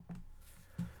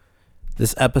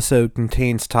This episode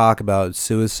contains talk about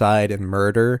suicide and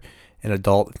murder and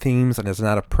adult themes and is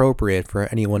not appropriate for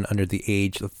anyone under the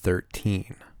age of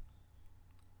 13.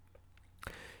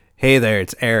 Hey there,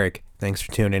 it's Eric. Thanks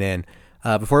for tuning in.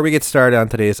 Before we get started on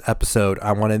today's episode,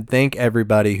 I want to thank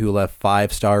everybody who left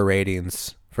 5-star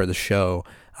ratings for the show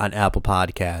on Apple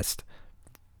Podcast.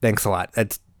 Thanks a lot.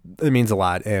 It means a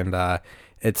lot, and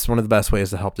it's one of the best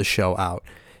ways to help the show out.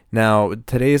 Now,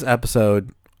 today's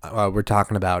episode, we're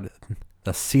talking about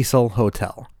the Cecil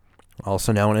Hotel,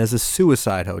 also known as the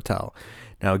Suicide Hotel.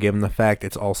 Now, given the fact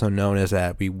it's also known as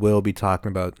that, we will be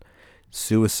talking about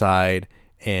suicide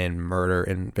and murder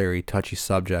and very touchy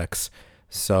subjects.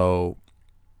 So,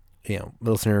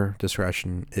 listener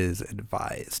discretion is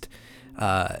advised.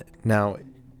 Now,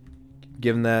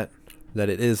 given that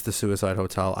it is the Suicide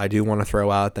Hotel, I do want to throw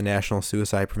out the National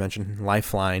Suicide Prevention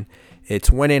Lifeline.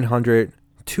 It's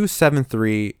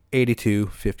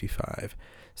 1-800-273-8255.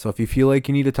 So if you feel like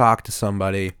you need to talk to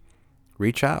somebody,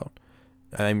 reach out.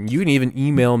 You can even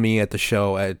email me at the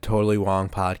show at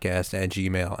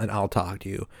totallywrongpodcast@gmail.com, and I'll talk to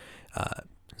you.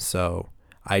 So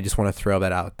I just want to throw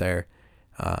that out there.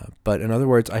 But in other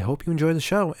words, I hope you enjoy the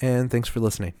show, and thanks for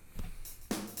listening.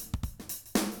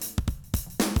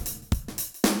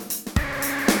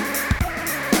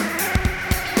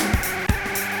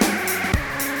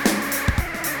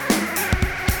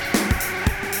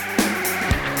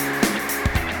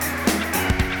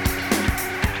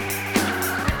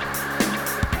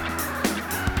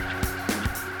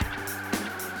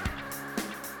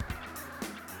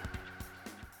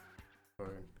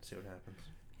 See what happens.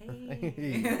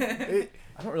 Hey.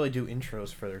 I don't really do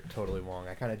intros for Totally Wrong.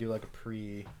 I kind of do like a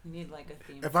pre. You need like a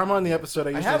theme. If I'm on the episode,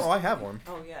 I have one.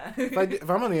 Oh yeah. if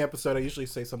I'm on the episode, I usually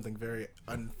say something very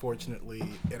unfortunately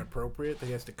inappropriate that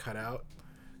he has to cut out.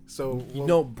 So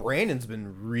Brandon's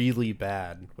been really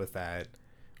bad with that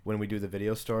when we do the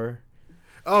video store.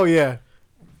 Oh yeah.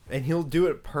 And he'll do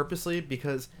it purposely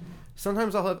because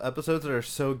sometimes I'll have episodes that are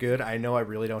so good I know I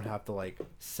really don't have to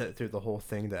sit through the whole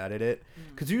thing to edit it,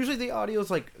 because usually the audio's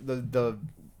the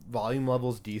volume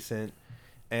level's decent,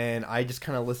 and I just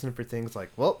kind of listen for things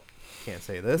like, well, can't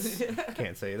say this,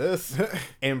 can't say this,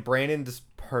 and Brandon just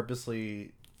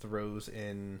purposely throws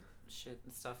in shit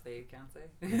and stuff that you can't say.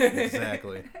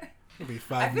 Exactly. It'll be I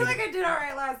 5 feel minutes. like I did all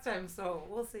right last time, so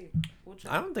we'll see. We'll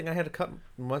try. I don't think I had to cut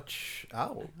much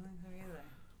out.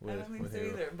 I don't think so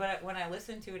either. But when I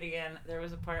listened to it again, there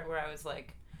was a part where I was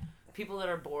like, people that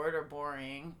are bored are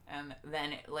boring, and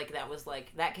then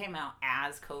that came out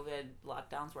as COVID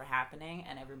lockdowns were happening,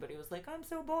 and everybody was like, I'm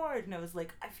so bored, and I was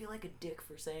like, I feel like a dick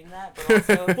for saying that, but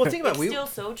also Well, think about it's still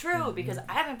so true, because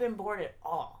I haven't been bored at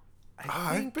all.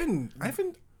 I've been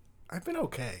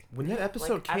okay. When that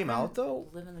episode came out, though,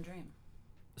 living the dream.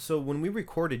 So when we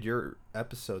recorded your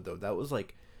episode, though, that was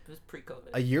It was pre-COVID.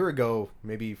 a year ago,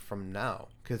 maybe from now,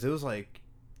 because it was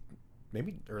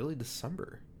maybe early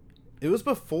December. It was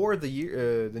before the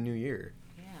new year.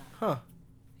 Yeah. Huh.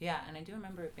 Yeah, and I do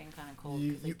remember it being kind of cold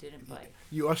because it didn't bite.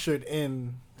 You ushered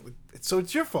in, so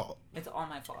it's your fault. It's all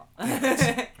my fault.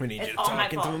 We need It's you to all my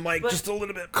talk into the fault. mic But just a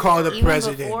little bit. Call the Even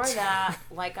president. before that,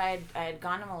 I had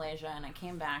gone to Malaysia, and I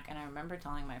came back, and I remember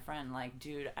telling my friend,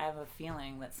 dude, I have a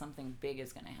feeling that something big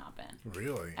is going to happen.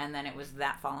 Really? And then it was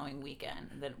that following weekend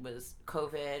that was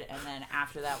COVID, and then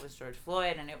after that was George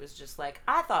Floyd, and it was just I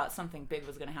thought something big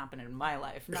was going to happen in my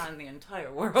life, not in the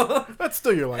entire world. That's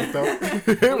still your life, though.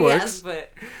 It works. Yes,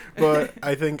 But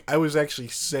I think I was actually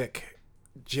sick.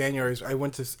 January. I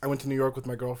went to New York with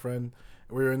my girlfriend.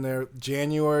 We were in there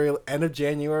end of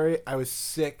January. I was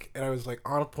sick, and I was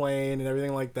on a plane and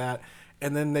everything like that.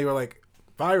 And then they were like,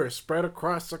 virus spread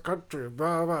across the country,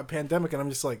 blah blah, pandemic, and I'm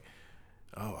just like,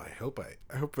 oh, I hope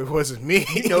it wasn't me.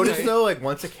 You notice though,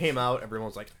 once it came out, everyone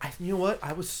was like, you know what?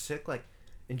 I was sick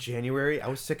in January. I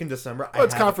was sick in December. Well,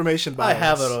 it's confirmation bias. I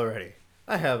have it already.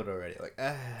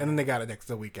 And then they got it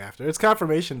the week after. It's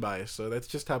confirmation bias, so that's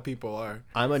just how people are.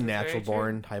 I'm a natural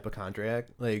born hypochondriac.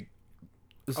 Oh,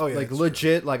 yeah, that's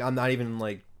legit. I'm not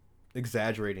even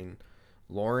exaggerating.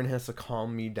 Lauren has to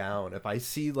calm me down if I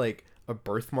see a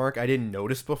birthmark I didn't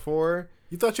notice before.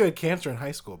 You thought you had cancer in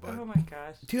high school, bud. oh my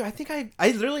gosh. Dude, I think I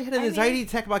literally had an anxiety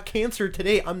attack about cancer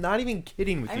today. I'm not even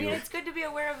kidding with you. I mean, it's good to be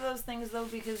aware of those things, though,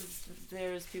 because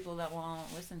there's people that won't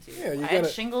listen to you. Yeah, I had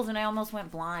shingles, and I almost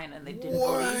went blind, and they didn't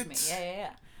believe me. Yeah.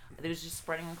 It was just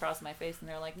spreading across my face, and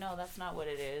they're like, no, that's not what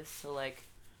it is. So,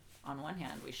 on one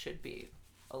hand, we should be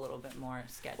a little bit more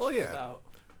sketchy about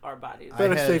our bodies.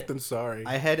 Better safe than sorry.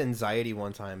 I had anxiety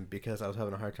one time because I was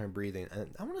having a hard time breathing,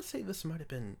 and I want to say this might have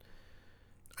been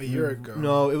a year ago.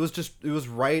 No, it was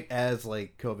right as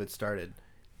COVID started,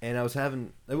 and I was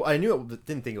having, I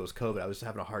didn't think it was COVID. I was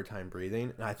having a hard time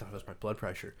breathing, and I thought it was my blood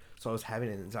pressure. So I was having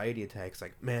an anxiety attack. It's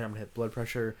like, man, I'm gonna have blood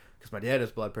pressure because my dad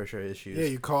has blood pressure issues. Yeah,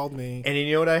 you called me. And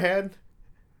you know what I had?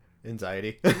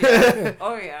 Anxiety. Yeah.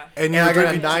 Oh yeah. And I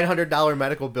got a $900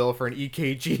 medical bill for an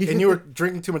EKG. And you were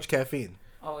drinking too much caffeine.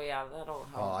 Oh yeah, that'll help.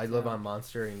 Oh, I live on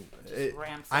Monster, and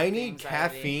ramps up I the need anxiety.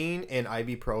 caffeine and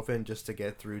ibuprofen just to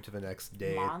get through to the next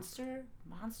day. Monster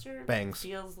Bangs.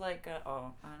 feels like I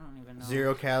don't even know.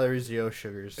 0 calories, 0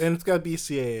 sugars. And it's got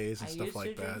BCAAs and I stuff used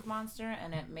like to that. drink Monster,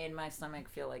 and it made my stomach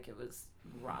feel like it was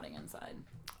rotting inside.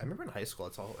 I remember in high school,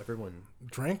 that's all everyone.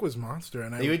 Drank was Monster,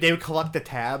 and They would collect the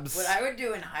tabs. What I would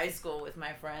do in high school with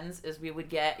my friends is we would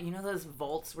get, you know, those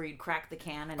Volts where you'd crack the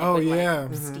can and it would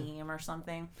like steam or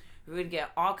something. We would get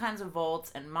all kinds of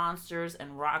Volts and Monsters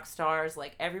and Rock Stars.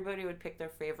 Like everybody would pick their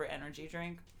favorite energy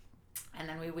drink, and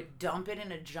then we would dump it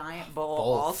in a giant bowl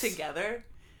all together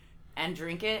and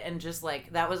drink it, and just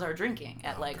like that was our drinking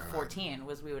at 14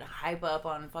 was we would hype up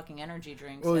on fucking energy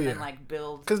drinks and then like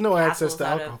build because no access to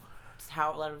alcohol.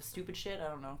 How a lot of stupid shit. I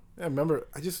don't know. Yeah, I remember.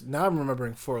 Now I'm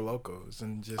remembering Four Locos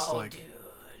and just Dude.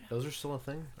 Those are still a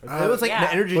thing. It was like an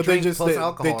energy but drink they just plus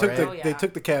alcohol, right? They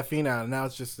took the caffeine out, and now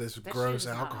it's just this That gross shit is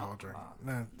not alcohol drink.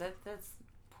 alcohol. That's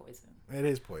poison. It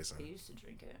is poison. I used to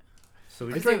drink it. So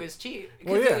we Because drank. it was cheap.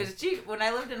 Well, Because yeah. it was cheap. When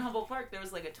I lived in Humboldt Park, there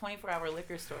was like a 24-hour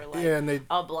liquor store like Yeah, and they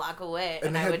a block away,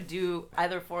 and I would do I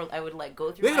would like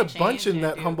go through. They had a bunch in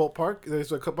that do, Humboldt Park.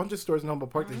 There's a bunch of stores in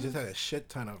Humboldt Park that just had a shit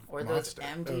ton of or Monster.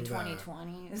 those MD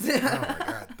 2020s. Oh my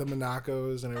god, the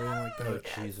Monacos and everything like that. Oh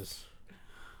Jesus!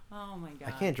 Oh my god!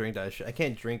 I can't drink that shit. I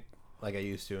can't drink like I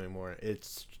used to anymore.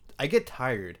 I get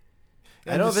tired.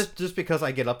 I don't know if it's just because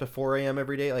I get up at 4 a.m.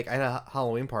 every day. Like I had a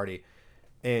Halloween party,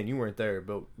 and you weren't there,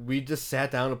 but we just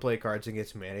sat down to play Cards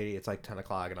Against Humanity. It's like 10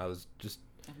 o'clock, and I was just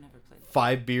I've never played.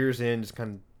 5 beers in, just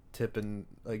kind of tipping,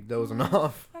 like dozing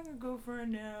off. I could go for a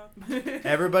nap.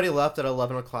 Everybody left at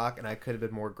 11 o'clock, and I could have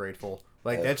been more grateful.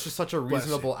 Like that's just such a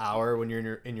reasonable hour when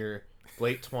you're in your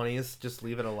late 20s. Just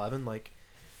leave at 11. Like,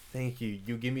 thank you.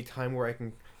 You give me time where I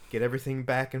can get everything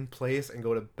back in place and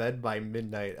go to bed by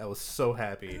midnight. I was so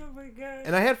happy. Oh my god!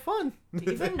 And I had fun.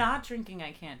 Even not drinking,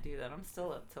 I can't do that. I'm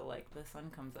still up till like the sun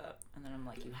comes up, and then I'm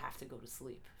like, you have to go to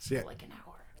sleep for like an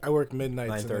hour. I work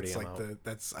midnights, and 9:30 it's I'm like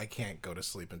out. I can't go to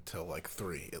sleep until like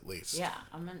 3 at least. Yeah,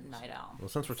 I'm a night owl. Well,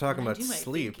 since we're talking When I about do my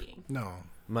sleep, thinking. No.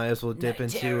 might as well dip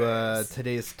Night into terrors.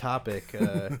 today's topic.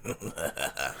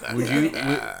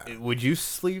 Would you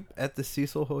sleep at the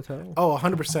Cecil Hotel? Oh,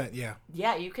 100%. Yeah.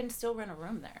 Yeah, you can still rent a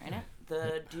room there, innit?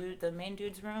 The main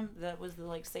dude's room that was the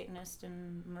like Satanist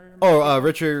and murder. Oh,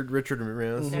 Richard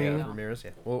Ramirez. There you Yeah, go. Ramirez.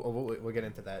 Yeah, we'll get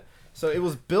into that. So it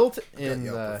was built in.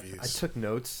 Yelp I reviews. took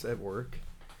notes at work,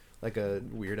 like a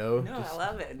weirdo. No, I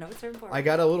love it. Notes are important. I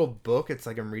got a little book. It's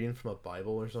like I'm reading from a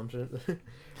Bible or something.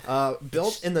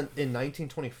 Built in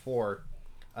 1924.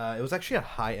 It was actually a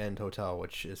high-end hotel,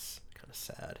 which is kind of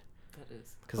sad That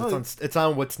is. because it's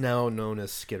on what's now known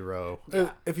as Skid Row.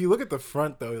 If you look at the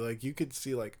front though, like you could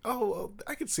see like,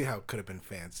 I could see how it could have been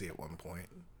fancy at one point.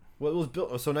 Well, it was built.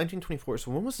 So 1924.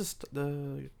 So when was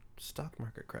the stock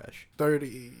market crash?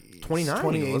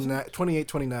 29, 28,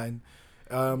 29.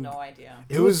 No idea.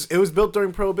 It was built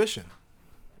during Prohibition.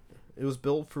 It was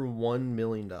built for $1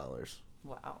 million.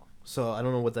 Wow. So I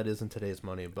don't know what that is in today's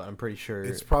money, but I'm pretty sure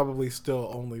It's probably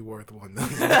still only worth $1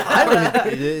 million. I don't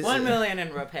know. It is. 1 million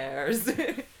in repairs.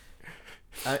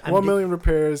 $1 million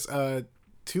repairs.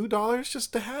 $2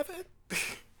 just to have it.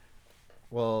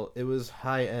 Well, it was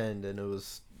high end, and it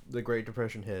was the Great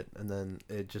Depression hit, and then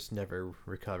it just never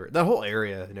recovered. That whole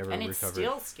area never and it's recovered.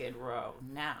 still Skid Row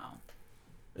now.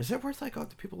 Is it worth like? Oh,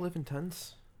 do people live in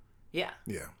tents? Yeah.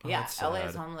 Yeah. Oh, Yeah, that's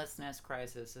LA's sad. homelessness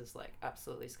crisis is like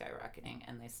absolutely skyrocketing,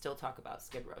 and they still talk about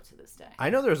Skid Row to this day. I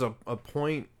know there's a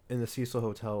point in the Cecil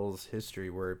Hotel's history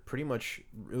where pretty much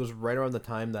it was right around the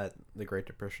time that the Great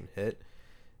Depression hit.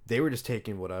 They were just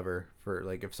taking whatever for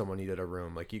like if someone needed a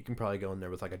room. Like you can probably go in there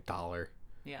with like $1,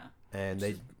 Yeah. and Which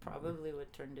they is probably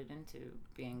what turned it into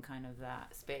being kind of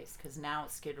that space, because now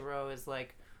Skid Row is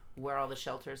like where all the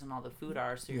shelters and all the food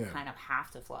are, so you kind of have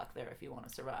to flock there if you want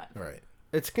to survive. Right.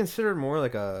 it's considered more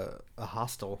like a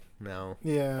hostel now.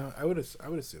 Yeah, I would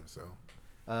assume so.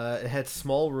 It had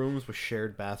small rooms with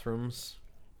shared bathrooms.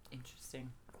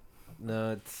 Interesting.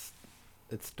 No,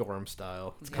 it's dorm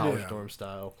style. It's Yeah. college Yeah. dorm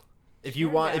style. If Shared you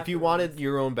wanted bathrooms.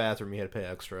 your own bathroom, you had to pay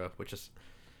extra, which is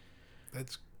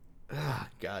That's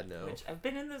God no. Which I've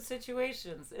been in those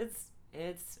situations. It's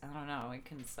I don't know. It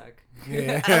can suck.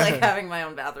 Yeah. I like having my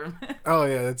own bathroom. oh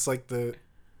yeah, that's like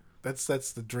that's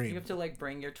the You dream. have to like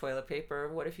bring your toilet paper.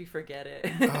 What if you forget it?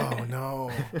 Oh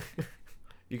no.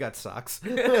 You got socks.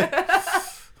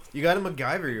 You got to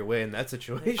MacGyver your way in that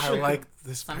situation. I like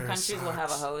this. Some pair of countries will have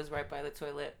a socks. hose right by the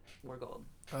toilet. We're gold.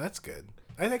 Oh, that's good.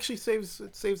 It actually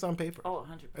saves on paper. Oh,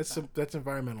 100%. That's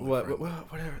environmental. What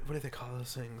do they call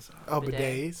those things? Oh, Bidet.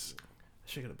 bidets. I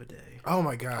should get a bidet. Oh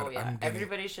my god. Oh yeah,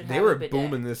 everybody should have They were a bidet.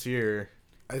 booming this year.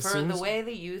 For the way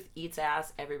the youth eats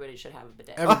ass, everybody should have a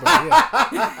bidet. Everybody,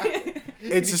 yeah.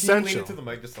 It's Can essential. you lean into the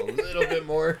mic just a little bit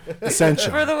more.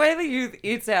 Essential. For the way the youth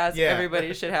eats ass, Yeah.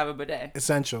 everybody should have a bidet.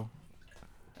 Essential.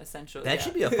 Essential. That yeah.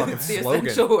 should be a fucking the slogan.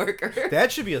 essential worker.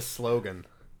 That should be a slogan.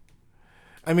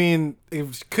 I mean,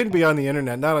 it couldn't be on the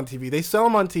internet, not on TV. They sell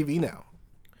them on TV now.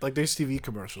 Like, there's TV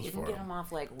commercials You for can get them. them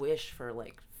off like Wish for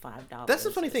like $5. That's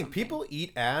the funny or thing. something. People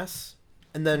eat ass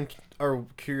and then are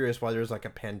curious why there's like a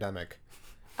pandemic.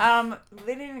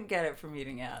 They didn't get it from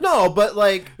eating ass. No, but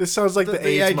like This sounds like the the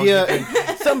AIDS idea. monkey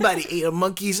thing. Somebody ate a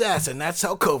monkey's ass, and that's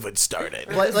how COVID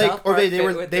started. Like, South or Park they bit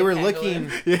were with they the were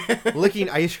pangolin. licking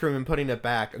ice cream and putting it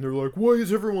back, and they're like, "Why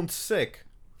is everyone sick?"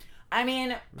 I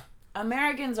mean,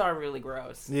 Americans are really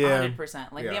gross. Yeah.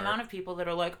 100%. Like They the are. amount of people that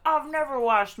are like, I've never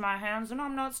washed my hands and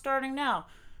I'm not starting now,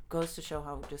 goes to show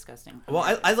how disgusting. Well,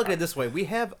 I Americans look at are. it this way: we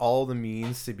have all the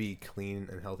means to be clean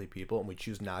and healthy people, and we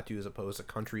choose not to, as opposed to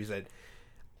countries that,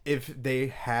 if they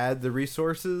had the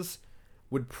resources,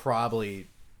 would probably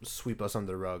sweep us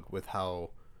under the rug with how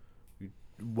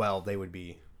well they would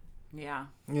be. Yeah.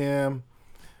 Yeah.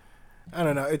 I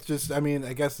don't know. It's just, I mean,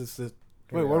 I guess it's the.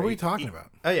 Wait, what are we talking about?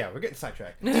 Oh yeah, we're getting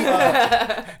sidetracked.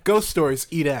 Ghost stories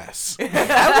eat ass.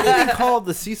 How would it be called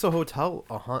the Cecil Hotel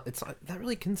a haunt? It's not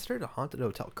really considered a haunted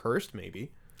hotel. Cursed,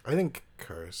 maybe. I think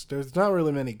cursed. There's not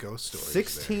really many ghost stories.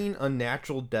 16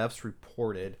 unnatural deaths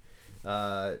reported.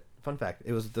 Fun fact: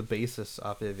 it was the basis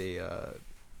off of a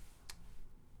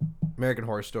American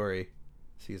Horror Story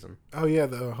season. There. Oh yeah,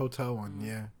 the hotel one.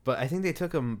 Yeah. But I think they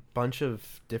took a bunch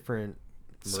of different.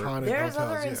 It's haunted There's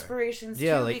hotels, other yeah. inspirations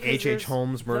Yeah, too, like because H.H. there's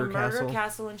Holmes' Murder the Castle. Murder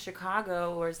Castle in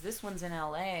Chicago, whereas this one's in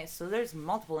LA. So there's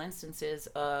multiple instances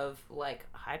of like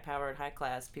high-powered,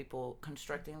 high-class people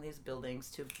constructing these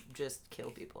buildings to just kill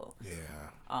people.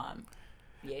 Yeah.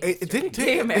 Yeah, It didn't take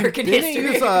Gay American didn't it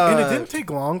history. use, and it didn't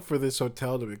take long for this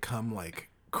hotel to become like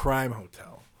crime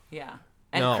hotel. Yeah.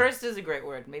 And No. cursed is a great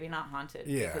word. Maybe not haunted.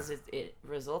 Yeah. Because it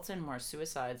results in more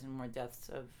suicides and more deaths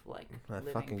of like That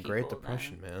living fucking people Great than-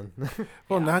 Depression, man.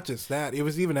 Well, Yeah. not just that. It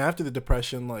was even after the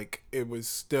Depression. Like it was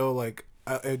still like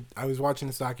I was watching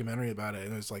this documentary about it,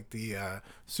 and it was like the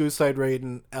suicide rate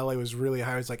in LA was really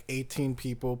high. It was like 18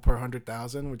 people per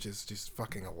 100,000, which is just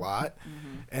fucking a lot.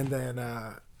 And then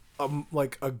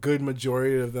like a good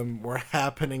majority of them were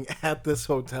happening at this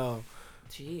hotel.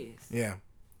 Jeez. Yeah.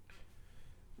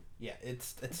 Yeah,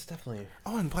 it's definitely.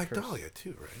 Oh, and Black Cursed. Dahlia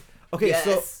too, right? Okay,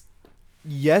 so Yes.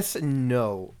 yes and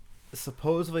no.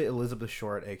 Supposedly Elizabeth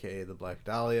Short, aka the Black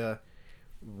Dahlia,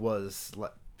 was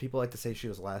people like to say she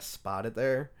was last spotted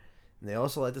there, and they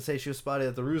also like to say she was spotted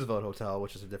at the Roosevelt Hotel,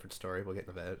 which is a different story. We'll get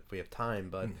into that if we have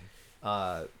time. But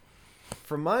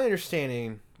from my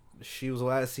understanding, she was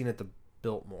last seen at the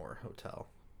Biltmore Hotel.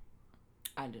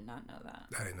 I did not know that.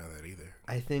 I didn't know that either.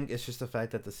 I think it's just the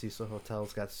fact that the Cecil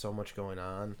Hotel's got so much going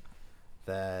on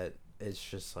that it's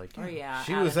just like Or yeah,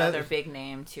 she add was another at big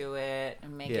name to it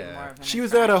and make it Yeah. more of an She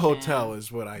was at a attraction. hotel,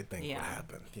 is what I think Yeah. would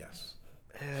happen. Yes,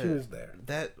 she was there.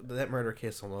 That murder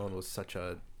case alone was such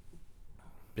a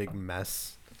big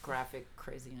mess. Graphic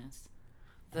craziness.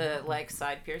 The like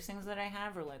side piercings that I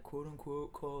have are like quote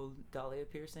unquote called Dahlia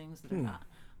piercings. They're not.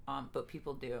 But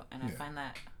people do, and I Yeah. find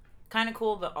that kind of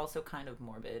cool, but also kind of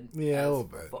morbid. Yeah, a as little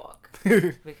bit.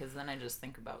 Fuck. Because then I just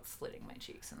think about slitting my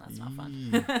cheeks, and that's not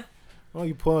Yee. fun. Well,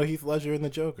 you pull out Heath Ledger in the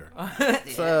Joker.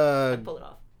 It's I pull it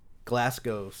off.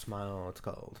 Glasgow Smile, it's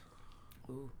called.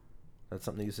 Ooh, That's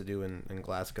something they used to do in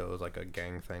Glasgow. It was like a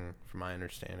gang thing, from my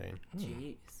understanding.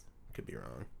 jeez, Could be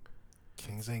wrong.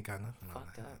 Kings ain't got nothing on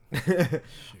fucked that.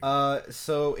 up.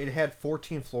 So it had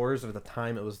 14 floors. At the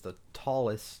time, it was the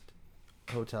tallest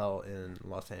hotel in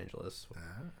Los Angeles,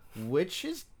 which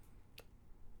is...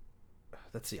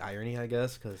 That's the irony, I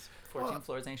guess, because... 14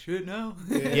 floors ain't shit now.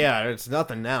 Yeah, it's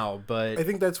nothing now, but... I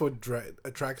think that's what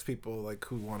attracts people like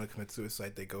who want to commit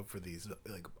suicide. They go for these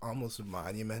like almost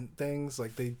monument things,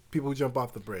 like people who jump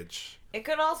off the bridge. It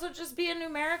could also just be a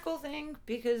numerical thing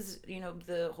because,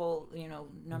 the whole,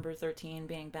 number 13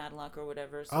 being bad luck or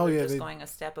whatever. So they're just going a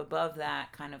step above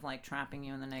that, kind of like trapping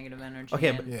you in the negative energy. Okay,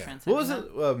 and but yeah. transcending What was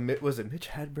that. it? Was it Mitch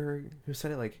Hedberg who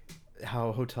said it? Like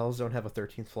how hotels don't have a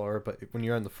 13th floor, but when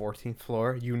you're on the 14th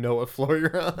floor, you know what floor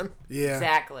you're on. Yeah.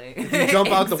 Exactly. If you jump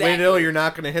out the window, you're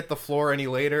not going to hit the floor any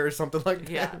later or something like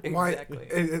Yeah, that. Why?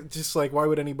 exactly. Just like why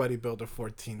would anybody build a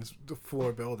 14th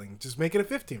floor building? Just make it a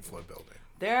 15th floor building.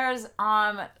 There's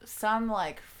some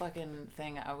like fucking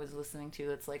thing I was listening to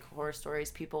that's like horror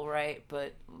stories people write,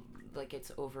 but like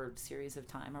it's over a series of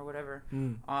time or whatever.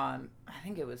 I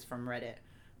think it was from Reddit,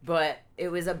 but it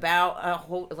was about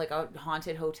a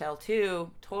haunted hotel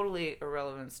too. Totally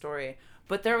irrelevant story,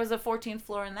 but there was a 14th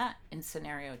floor in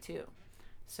scenario too.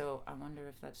 So I wonder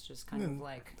if that's just kind of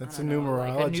like that's a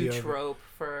numerology, of it. trope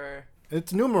for.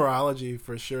 It's numerology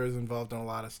for sure is involved in a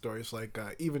lot of stories. Like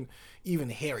even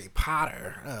Harry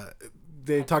Potter,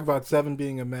 they talk about 7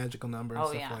 being a magical number and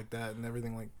stuff like that, and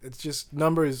everything. Like it's just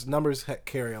numbers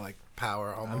carry like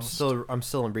power almost. I'm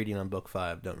still reading on book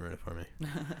 5. Don't ruin it for me.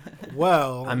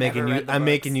 Well, I'm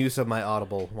making use of my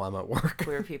Audible while I'm at work.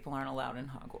 Queer people aren't allowed in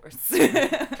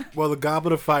Hogwarts. Well, the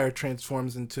Goblet of Fire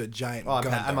transforms into a giant.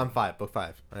 Gundam. I'm on 5. Book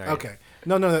 5. All right. Okay.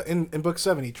 No. In book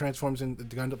 7, he transforms into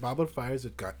the Goblet of Fire is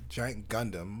a giant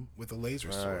Gundam with a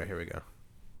laser sword. All right, here we go.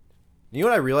 You know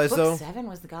what I realized though? Book 7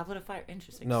 was the Goblet of Fire.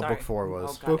 Interesting. No, Sorry. book 4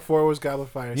 was. Book 4 was Goblet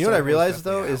of Fire. You know what I realized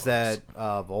though is that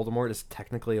Voldemort is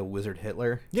technically a wizard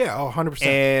Hitler. Yeah, 100%.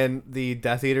 And the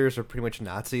Death Eaters are pretty much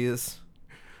Nazis.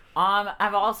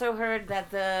 I've also heard that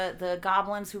the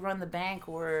goblins who run the bank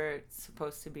were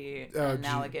supposed to be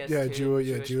analogous to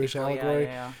Jewish people. allegory.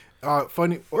 Yeah.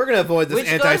 Funny. We're gonna avoid this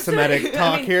anti-Semitic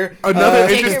talk here. Another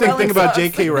J.K. interesting Rowling thing about sucks.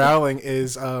 J.K. Rowling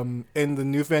is in the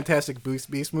new Fantastic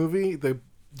Beast movie, the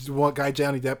one guy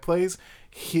Johnny Depp plays,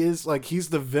 he's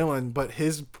the villain, but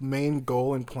his main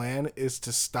goal and plan is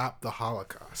to stop the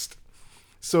Holocaust.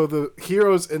 So the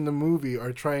heroes in the movie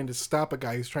are trying to stop a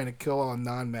guy who's trying to kill all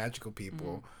non-magical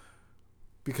people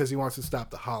because he wants to stop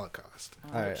the Holocaust.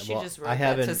 All right, She well, just wrote I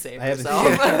that to haven't- save I haven't-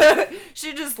 herself.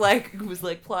 She just was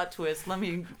like plot twist. Let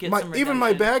me get some redemption. Even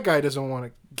my bad guy doesn't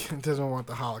want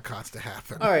the Holocaust to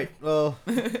happen. All right, well,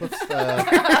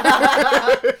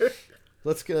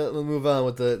 let's move on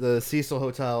with the Cecil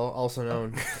Hotel, also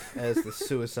known as the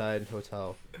Suicide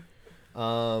Hotel.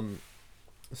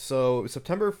 So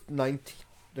September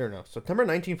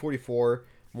 1944,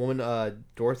 woman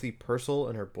Dorothy Purcell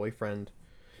and her boyfriend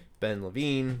Ben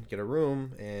Levine get a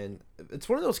room, and it's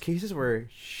one of those cases where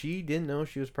she didn't know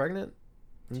she was pregnant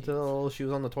until she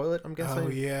was on the toilet, I'm guessing. Oh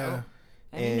yeah.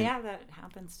 That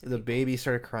happens to The people. baby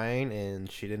started crying,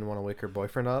 and she didn't want to wake her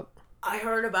boyfriend up. I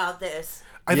heard about this.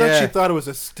 I thought she thought it was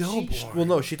a stillborn. Well,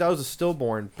 no, she thought it was a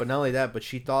stillborn, but not only that, but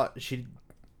she thought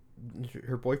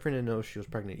her boyfriend didn't know she was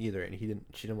pregnant either, and she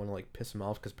didn't want to like piss him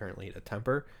off because apparently he had a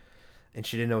temper, and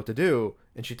she didn't know what to do,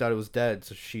 and she thought it was dead,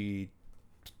 so she,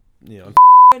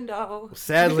 Window.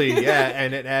 sadly, yeah,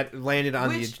 and it had landed on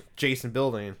the adjacent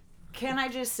building. Can I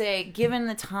just say, given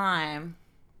the time,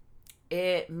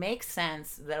 it makes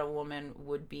sense that a woman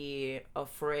would be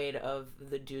afraid of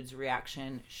the dude's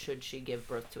reaction should she give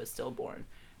birth to a stillborn,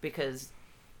 because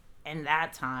in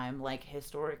that time, like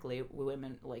historically,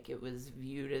 women, like it was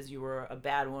viewed as you were a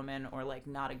bad woman or like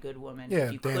not a good woman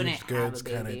if you couldn't have a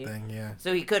baby. Kind of thing, yeah.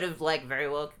 So he could have like very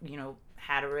well,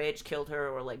 had a rage, killed her,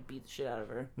 or like beat the shit out of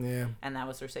her. Yeah. And that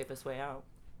was her safest way out.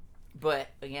 But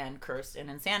again, cursed and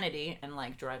insanity and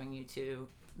like driving you to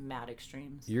mad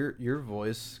extremes. Your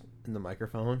voice in the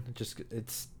microphone,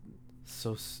 it's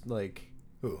so like.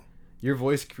 Ooh. Your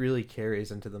voice really carries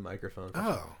into the microphone.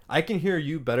 Oh. I can hear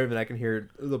you better than I can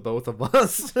hear the both of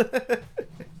us.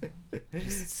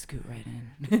 Just scoot right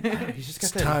in. He's just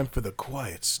got It's time for the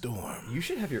quiet storm. You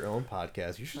should have your own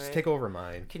podcast. You should just Right. take over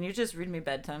mine. Can you just read me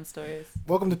bedtime stories?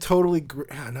 Welcome to Totally Green.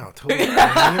 Totally Green.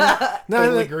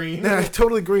 Totally Green.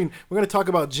 Totally Green. We're going to talk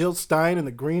about Jill Stein and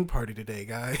the Green Party today,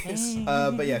 guys.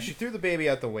 But yeah, she threw the baby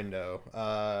out the window.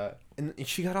 And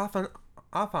she got off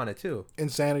on it too.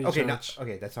 Insanity Okay, Church.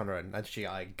 okay, that's not right. Not she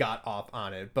got off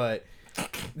on it, but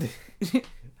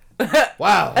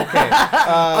wow. Okay.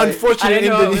 I Unfortunate didn't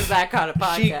know it ending. was that kind of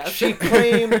podcast. She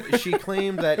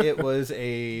claimed that it was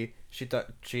she thought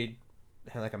she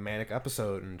had like a manic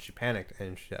episode and she panicked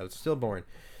and she was stillborn,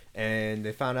 and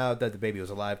they found out that the baby was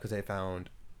alive because they found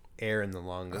air in the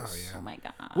lungs. Oh, yeah. Oh my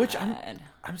god. Which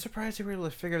I'm surprised they were able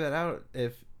to figure that out.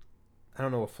 If I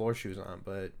don't know what floor she was on,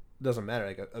 but it doesn't matter.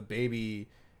 Like a baby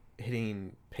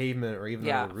hitting pavement or even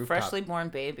on a rooftop. Freshly born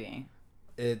baby.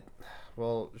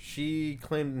 Well, she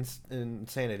claimed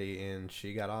insanity and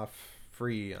she got off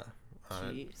free on it.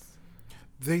 Jeez.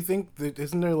 They think that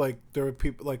there are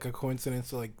people like a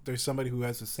coincidence, like there's somebody who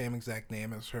has the same exact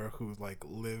name as her who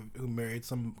who married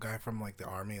some guy from like the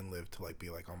army and lived to like be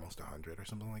like almost 100 or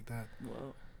something like that.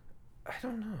 Whoa. I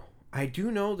don't know. I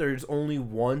do know there's only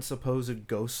one supposed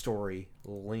ghost story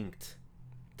linked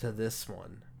to this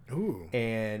one. Ooh.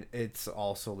 And it's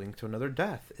also linked to another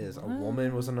death. A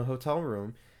woman was in a hotel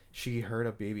room. She heard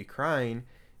a baby crying,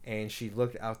 and she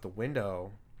looked out the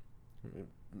window.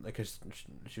 because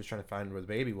she was trying to find where the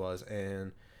baby was,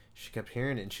 and she kept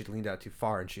hearing it, and she leaned out too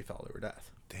far, and she fell to her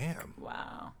death. Damn.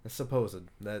 Wow. That's supposed.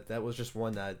 That was just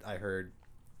one that I heard.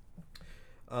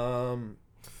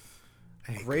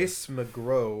 Grace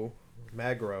Magro,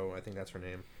 I think that's her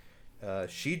name.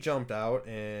 She jumped out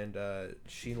and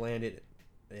she landed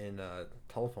in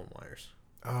telephone wires.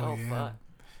 Oh yeah. Fuck.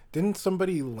 Didn't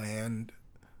somebody land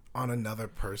on another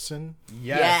person?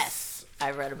 Yes.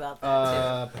 I read about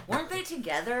that too. Weren't they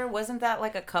together? Wasn't that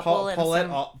like a couple?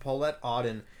 Paulette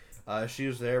Auden. She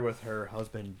was there with her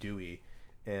husband Dewey,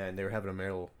 and they were having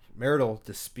a marital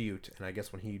dispute. And I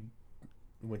guess when he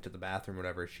went to the bathroom, or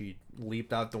whatever, she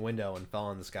leaped out the window and fell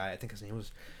on this guy. I think his name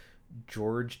was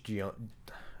George I'm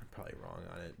probably wrong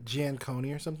on it.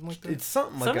 Gianconi or something like that. It's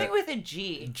something with a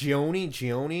G.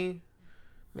 Gioni,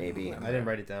 maybe. I didn't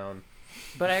write it down.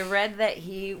 But I read that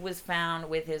he was found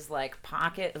with his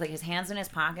pocket, his hands in his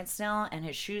pocket still, and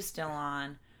his shoes still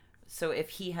on. So if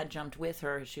he had jumped with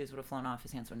her, his shoes would have flown off.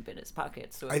 His hands wouldn't have been in his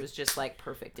pocket. So it was just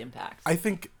perfect impact. I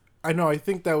think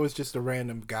that was just a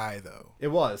random guy, though. It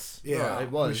was. Yeah,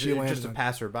 it was. She just a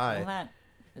passerby. Well,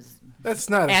 that's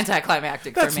not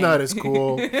anticlimactic. That's for me. not as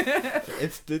cool.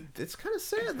 It's kind of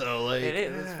sad though. Like it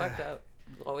is. It's fucked up.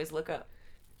 Always look up.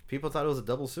 People thought it was a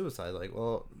double suicide. Like,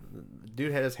 well,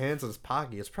 dude had his hands in his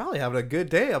pocket. He's probably having a good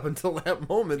day up until that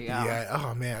moment. Yeah.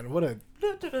 Oh man, what a.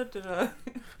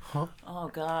 Huh? Oh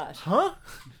gosh. Huh?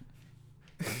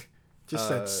 Just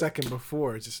that second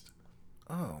before, just.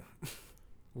 Oh.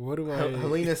 What do I?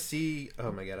 Helena C.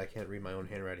 Oh my god, I can't read my own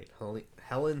handwriting.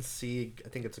 Helen C. I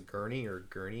think it's a Gurner.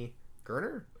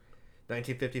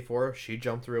 1954. She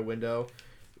jumped through a window.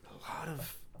 A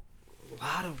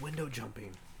lot of window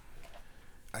jumping.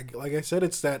 Like I said,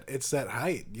 it's that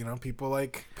height.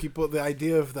 The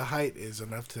idea of the height is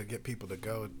enough to get people to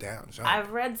go down. Jump.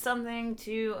 I've read something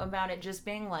too about it just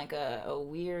being a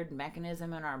weird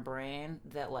mechanism in our brain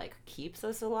that keeps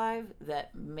us alive,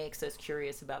 that makes us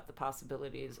curious about the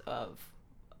possibilities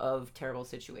of terrible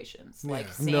situations,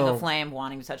 seeing a flame,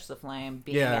 wanting to touch the flame,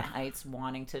 being at heights,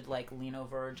 wanting to lean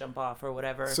over or jump off or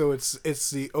whatever. So it's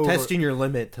the testing your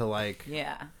limit to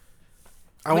yeah.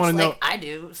 I want to know. I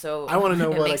do. So I want to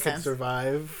know what I can could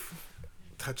survive.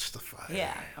 Touch the fire.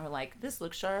 Yeah, or this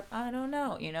looks sharp. I don't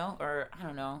know, or I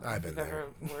don't know. I've been ever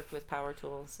worked with power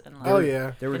tools and oh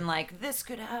yeah, been this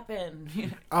could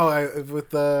happen. Oh,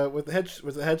 with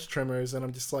the hedge trimmers, and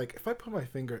I'm just if I put my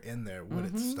finger in there,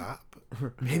 would it stop?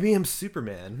 Maybe I'm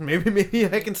Superman. Maybe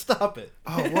I can stop it.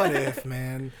 Oh, what if,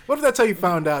 man? What if that's how you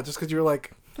found out? Just because you were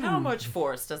how much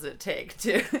force does it take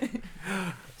to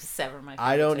sever my?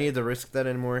 I don't need to risk that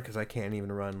anymore because I can't even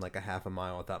run a half a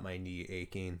mile without my knee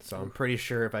aching. So I'm pretty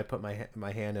sure if I put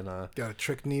my hand in a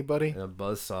trick knee, buddy, in a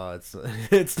buzzsaw,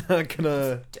 it's not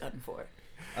gonna done for.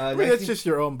 That's just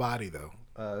your own body, though.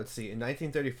 Let's see. In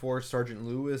 1934, Sergeant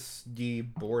Louis D.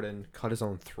 Borden cut his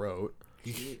own throat.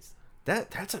 Jeez.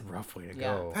 That's a rough way to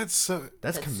go. That's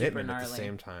commitment at the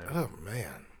same time. Oh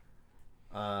man.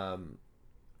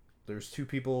 There's two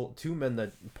men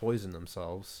that poisoned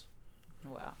themselves.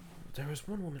 Wow. There was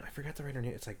one woman, I forgot to write her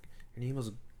name. It's her name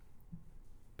was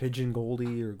Pigeon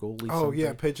Goldie or Goldie something. Oh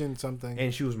yeah, Pigeon something.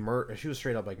 And she was she was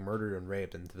straight up murdered and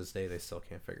raped, and to this day they still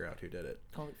can't figure out who did it.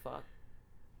 Holy fuck.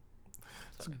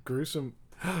 It's gruesome.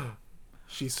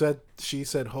 She said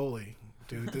holy.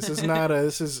 Dude, this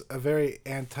is a very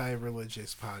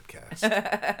anti-religious podcast.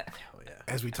 Hell yeah.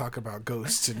 As we talk about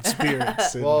ghosts and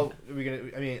spirits. Well,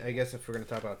 I guess if we're gonna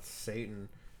talk about Satan,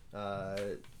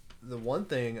 the one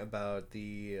thing about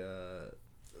the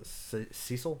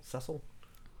Cecil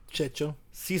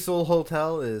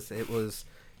Hotel is it was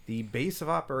the base of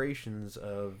operations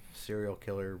of serial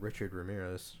killer Richard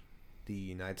Ramirez,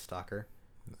 the Night Stalker.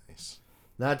 Nice.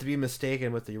 Not to be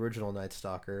mistaken with the original Night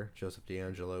Stalker, Joseph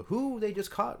D'Angelo, who they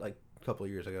just caught a couple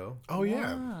of years ago. Oh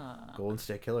yeah. Golden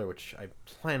State Killer, which I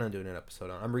plan on doing an episode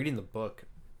on. I'm reading the book.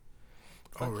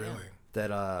 Oh really?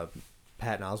 That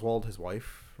Patton Oswalt, his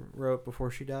wife, wrote before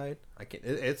she died.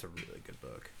 It's a really good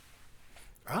book.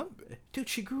 Dude,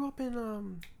 she grew up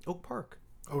in Oak Park.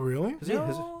 Oh really?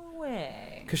 No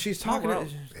way. Because she's talking.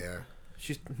 Yeah.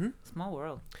 She's small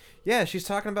world. Yeah, she's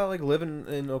talking about living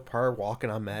in Oak Park, walking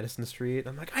on Madison Street.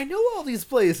 I'm I know all these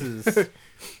places.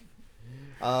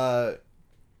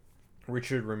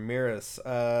 Richard Ramirez.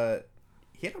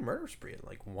 He had a murder spree in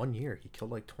 1 year. He killed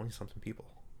 20-something people.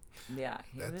 Yeah,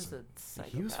 he was a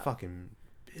psychopath. He was fucking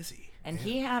busy. And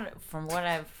he had, from what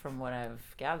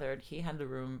I've gathered, he had the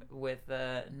room with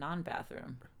the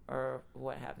non-bathroom or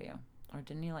what have you. Or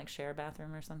didn't he share a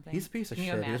bathroom or something? He's a piece of shit.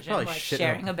 Can you imagine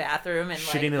sharing a bathroom and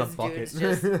shitting in a bucket?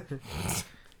 Just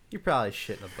You probably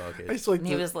shit in a bucket. I just like And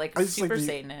he was like I just super the-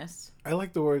 Satanist. I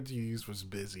like the words you used was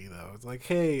busy though. It's like,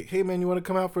 hey man, you want to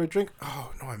come out for a drink?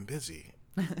 Oh no, I'm busy.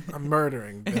 I'm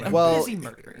murdering. But I'm Well, busy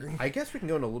murdering. I guess we can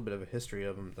go into a little bit of a history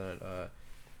of him.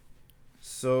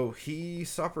 So he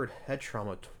suffered head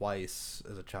trauma twice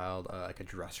as a child. Like a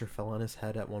dresser fell on his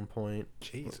head at one point.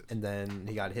 Jesus. And then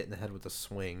he got hit in the head with a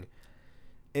swing.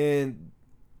 And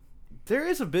there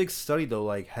is a big study though,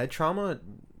 like head trauma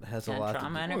has a lot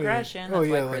Trauma to and Oh, yeah. aggression. Oh,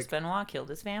 That's yeah, why Chris like- Benoit killed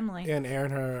his family. And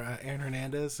Aaron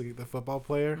Hernandez, the football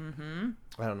player. Mm-hmm.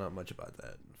 I don't know much about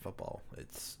that football.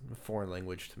 It's a foreign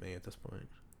language to me at this point.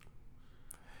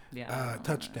 Yeah.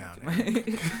 Touchdown.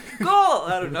 Goal!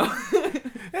 I don't know.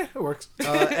 It works.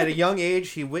 At a young age,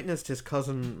 he witnessed his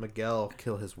cousin Miguel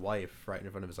kill his wife right in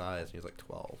front of his eyes, and he was like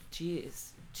 12.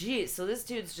 Jeez. So this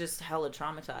dude's just hella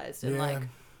traumatized and Yeah.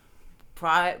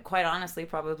 like, quite honestly,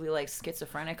 probably like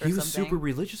schizophrenic or He was something. super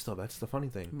religious, though. That's the funny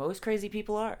thing. Most crazy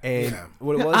people are. And Yeah.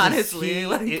 what it was, is Honestly, he,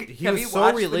 like, he have was you so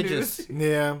watched the religious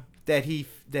Yeah. that he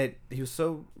was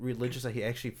so religious that he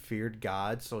actually feared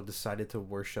God, so decided to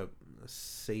worship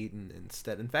Satan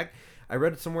instead. In fact, I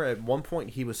read it somewhere at one point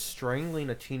he was strangling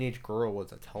a teenage girl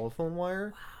with a telephone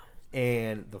wire.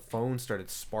 And the phone started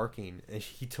sparking, and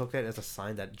he took that as a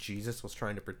sign that Jesus was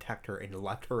trying to protect her and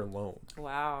left her alone.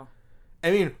 Wow.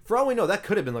 I mean, for all we know, that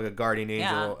could have been like a guardian Yeah,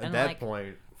 angel at and that like-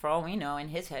 point. For all we know, in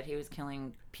his head, he was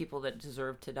killing people that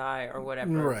deserved to die or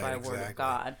whatever Right, by word exactly. of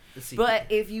God. See, But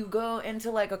if you go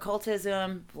into like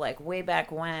occultism, like way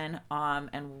back when,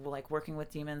 and like working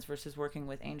with demons versus working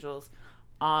with angels,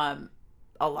 a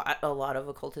lot of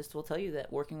occultists will tell you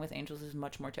that working with angels is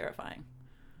much more terrifying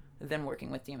than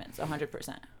working with demons.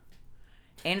 100%.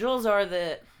 Angels are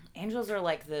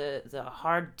like the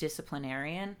hard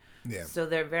disciplinarian. Yeah. So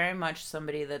they're very much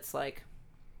somebody that's like,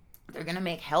 they're going to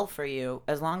make hell for you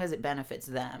as long as it benefits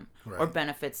them or Right.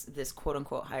 benefits this quote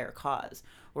unquote higher cause.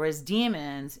 Whereas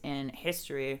demons in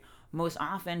history most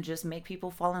often just make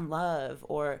people fall in love,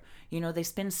 or, they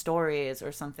spin stories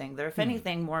or something. They're, if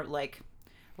anything, more like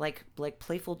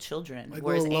playful children. Like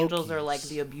Whereas little angels are Lokis. like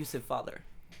the abusive father.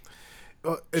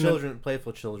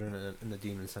 Playful children in the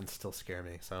demon sense still scare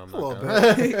me, so I'm A little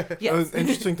not bit. gonna... Yes. An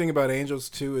interesting thing about angels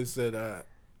too is that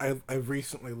I've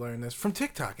recently learned this from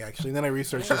TikTok actually, and then I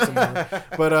researched it some more.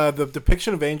 But the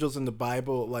depiction of angels in the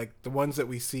Bible, like the ones that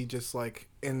we see just like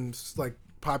in like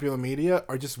popular media,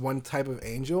 are just one type of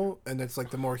angel, and it's like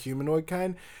the more humanoid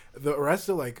kind. The rest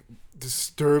are like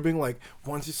disturbing. Like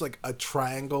one's just like a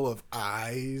triangle of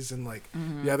eyes, and like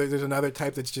the other, there's another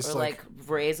type that's just Or like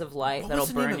rays of light What that'll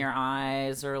was the name burn of- your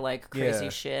eyes, or like crazy Yeah.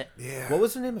 shit. yeah. What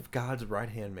was the name of God's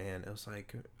right-hand man? It was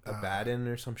like Abaddon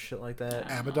or some shit like that.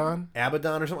 Abaddon?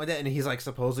 Abaddon or something like that, and he's like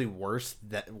supposedly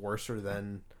worser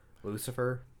than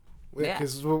Lucifer. Yeah.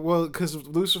 Because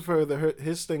Lucifer,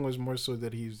 his thing was more so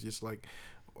that he's just like,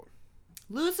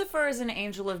 Lucifer is an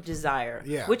angel of desire,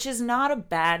 Yeah. which is not a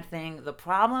bad thing. The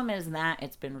problem is that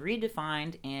it's been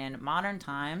redefined in modern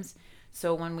times.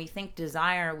 So when we think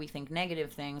desire, we think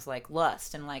negative things like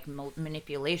lust and like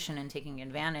manipulation and taking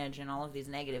advantage and all of these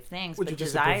negative things. Which but is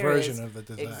just a desire perversion is, of the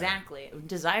desire. Exactly.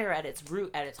 Desire at its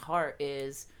root, at its heart,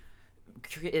 is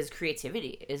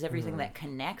creativity, is everything that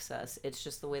connects us. It's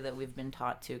just the way that we've been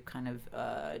taught to kind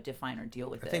of define or deal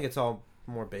with I it. think it's all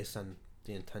more based on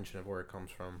the intention of where it comes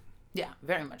from. Yeah,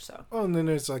 very much so. oh, and then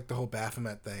there's like the whole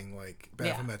Baphomet thing. Like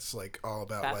Yeah. Baphomet's like all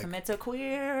about like. Baphomet's a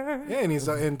queer. Yeah, and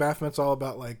and Baphomet's all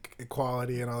about like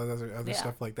equality and all that other Yeah.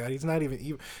 stuff like that. He's not even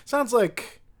evil. Sounds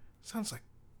like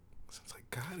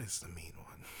God is the mean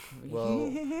one. Well,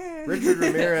 Richard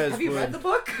Ramirez Have you read would- the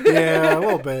book? Yeah, a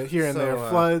little bit here and So, there.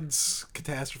 Floods,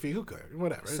 catastrophe, who cares?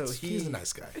 Whatever. So He's a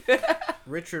nice guy.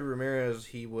 Richard Ramirez,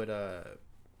 he would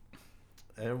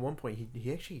at one point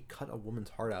he actually cut a woman's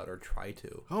heart out, or tried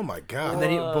to. Oh my God. And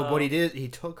then but what he did, he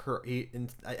took her.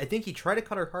 I think he tried to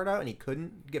cut her heart out, and he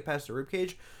couldn't get past the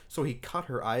ribcage, so he cut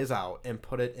her eyes out and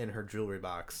put it in her jewelry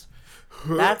box.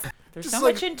 There's Just so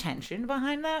like- much intention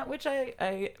behind that, which I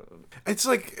It's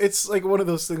like one of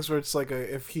those things where it's like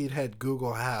if he'd had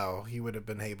Google how, he would have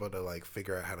been able to like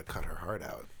figure out how to cut her heart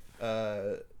out.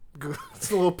 It's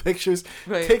the little pictures.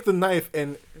 Right. Take the knife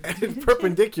and edit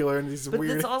perpendicular in these but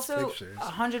weird it's also pictures.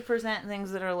 100%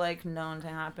 things that are like known to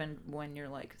happen when you're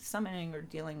like summoning or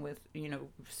dealing with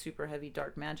super heavy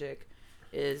dark magic.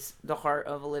 Is the heart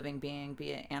of a living being,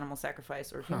 be it animal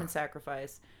sacrifice or human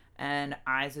sacrifice, and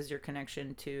eyes is your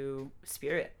connection to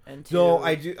spirit and to. No,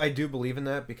 I do believe in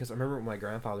that, because I remember when my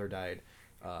grandfather died,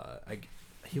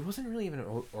 he wasn't really even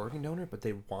an organ donor, but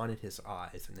they wanted his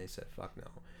eyes, and they said, "Fuck no."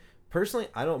 Personally,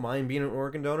 I don't mind being an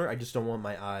organ donor. I just don't want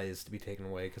my eyes to be taken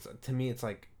away, because to me, it's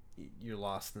like you're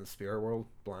lost in the spirit world,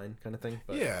 blind kind of thing.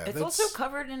 But Yeah, It's also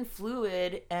covered in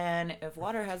fluid, and if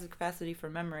water has a capacity for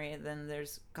memory, then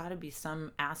there's got to be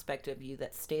some aspect of you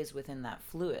that stays within that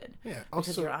fluid. Yeah, because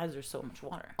also- your eyes are so much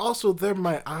water. Also, they're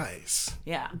my eyes.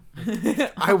 Yeah.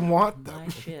 I want them. My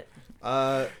shit.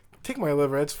 Take my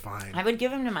liver, it's fine. I would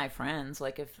give them to my friends.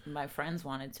 Like, if my friends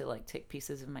wanted to, like, take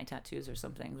pieces of my tattoos or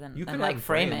something, then You and could like have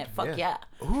frame framed, it. Fuck yeah.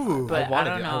 yeah. Ooh, But I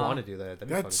don't I know. want to do that. That'd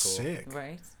be that's fucking cool. sick.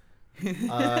 Right.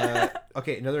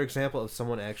 Okay, another example of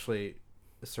someone actually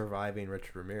surviving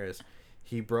Richard Ramirez.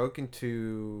 He broke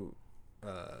into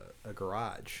a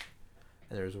garage,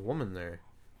 and there was a woman there,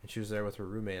 and she was there with her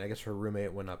roommate. I guess her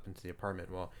roommate went up into the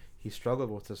apartment. Well, he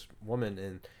struggled with this woman,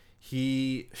 and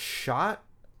he shot,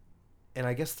 and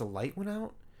I guess the light went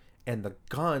out, and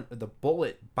the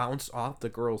bullet bounced off the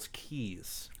girl's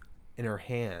keys in her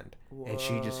hand, and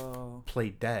she just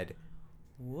played dead.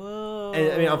 Whoa.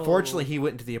 And I mean, unfortunately, he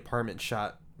went into the apartment,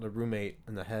 shot the roommate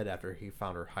in the head after he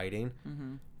found her hiding.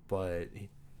 Mm-hmm. But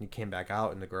he came back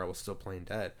out, and the girl was still playing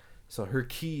dead. So her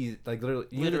key, like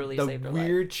literally saved the her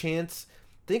weird chance.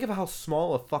 Think of how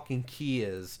small a fucking key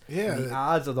is. Yeah, and the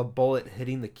odds of the bullet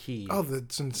hitting the key. Oh,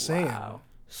 that's insane. Wow.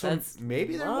 so that's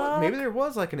maybe luck. there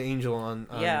was like an angel on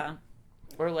Yeah.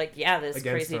 Or like, yeah, this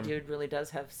against crazy them. dude really does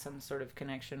have some sort of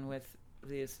connection with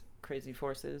these crazy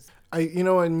forces.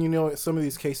 Some of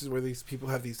these cases where these people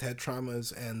have these head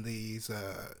traumas and these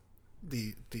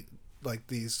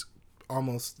these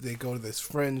almost, they go to this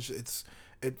fringe.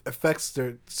 It affects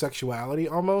their sexuality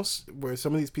almost, where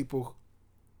some of these people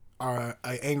are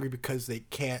angry because they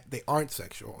aren't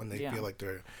sexual, and they feel like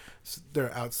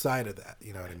they're outside of that.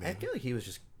 You know what I mean? I feel like he was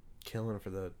just killing for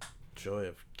the joy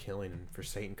of killing and for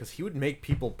Satan, because he would make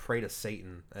people pray to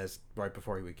Satan as right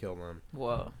before he would kill them.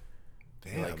 Whoa.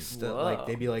 Damn. Like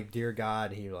they'd be like, "Dear God,"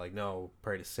 and he'd be like, "No,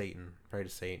 pray to Satan, pray to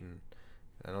Satan."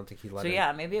 I don't think he let. So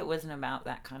yeah, maybe it wasn't about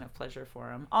that kind of pleasure for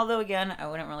him. Although again, I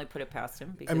wouldn't really put it past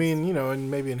him. Because, I mean,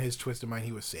 and maybe in his twisted mind,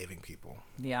 he was saving people.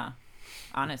 yeah,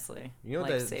 honestly, You know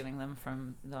like that- saving them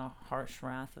from the harsh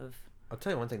wrath of. I'll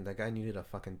tell you one thing: that guy needed a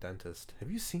fucking dentist. Have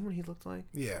you seen what he looked like?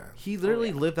 Yeah. He literally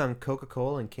yeah. lived on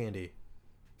Coca-Cola and candy.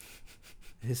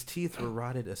 His teeth were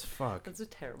rotted as fuck. That's a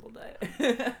terrible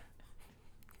diet.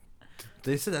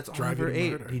 They said that's all he Driving ever to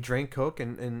ate. murder. He drank Coke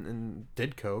and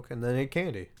did Coke and then ate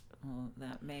candy. Well,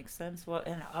 that makes sense. Well,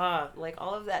 and like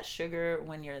all of that sugar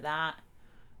when you're that,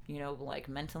 like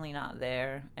mentally not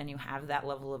there, and you have that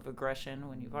level of aggression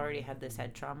when you've already had this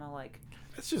head trauma, like.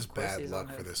 It's just course bad he's luck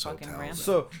on for a this fucking hotel. rampage.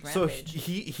 So Rampage.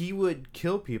 he would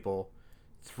kill people,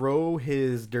 throw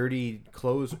his dirty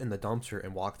clothes in the dumpster,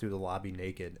 and walk through the lobby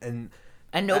naked. And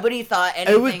nobody thought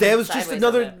anything. that was just sideways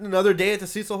of it. another day at the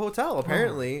Cecil Hotel.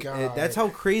 Apparently, God. That's how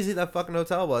crazy that fucking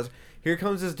hotel was. Here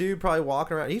comes this dude probably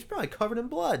walking around. He's probably covered in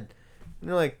blood. And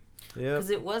you're like, yeah. Because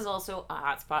it was also a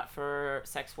hotspot for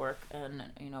sex work and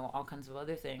all kinds of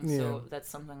other things. Yeah. So that's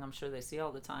something I'm sure they see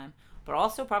all the time. But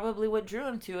also probably what drew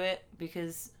him to it,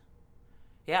 because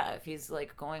if he's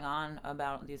like going on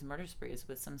about these murder sprees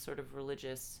with some sort of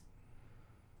religious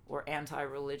or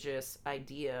anti-religious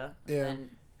idea, Yeah. then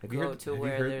Have you go heard- to have you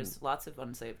where heard- there's lots of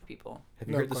unsaved people. Have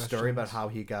you No heard the story about questions. how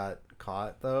he got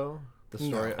caught though? The No.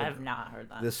 story. I have not heard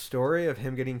that. The story of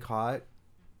him getting caught,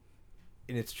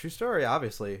 and it's a true story,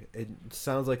 obviously. It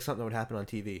sounds like something that would happen on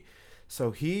TV. So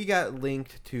he got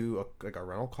linked to a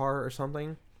rental car or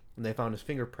something, and they found his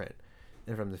fingerprint.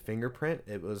 And from the fingerprint,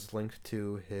 it was linked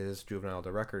to his juvenile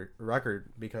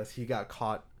record because he got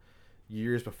caught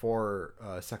years before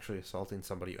sexually assaulting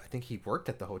somebody. I think he worked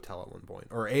at the hotel at one point,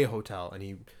 or a hotel, and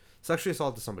he sexually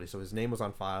assaulted somebody. So his name was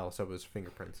on file, so it was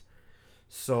fingerprints.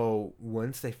 So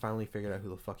once they finally figured out who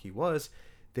the fuck he was,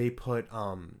 they put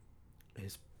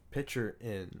his picture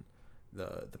in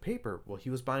the paper. Well, he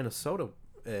was buying a soda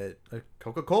at a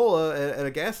Coca-Cola at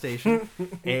a gas station,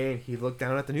 and he looked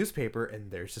down at the newspaper,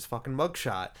 and there's this fucking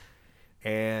mugshot.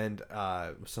 And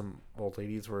some old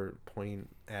ladies were pointing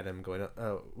at him, going,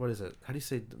 "What is it? How do you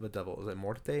say the devil? Is it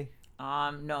Morte?"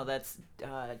 No, that's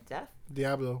death.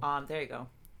 Diablo. There you go.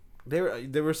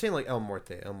 They were saying like El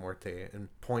Morte, and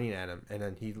pointing at him, and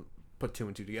then he put two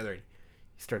and two together, and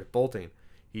he started bolting.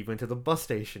 He went to the bus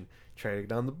station, tried to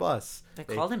get on the bus. They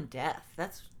called him death.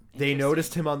 That's They interesting.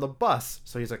 noticed him on the bus,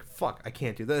 so he's like, "Fuck, I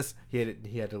can't do this." He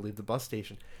had to leave the bus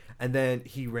station, and then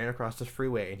he ran across the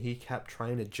freeway, and he kept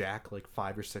trying to jack like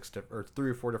 5 or 6 or 3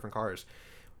 or 4 different cars.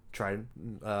 Tried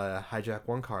hijack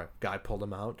one car. Guy pulled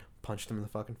him out, punched him in the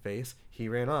fucking face. He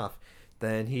ran off.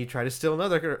 Then he tried to steal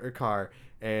another car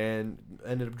and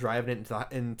ended up driving it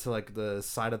into like the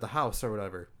side of the house or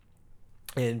whatever.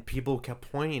 And people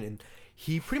kept pointing, and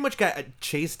he pretty much got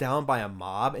chased down by a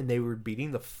mob, and they were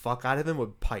beating the fuck out of him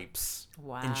with pipes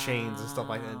and chains and stuff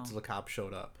like that until the cops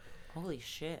showed up. Holy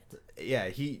shit. Yeah,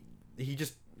 he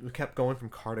just kept going from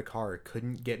car to car,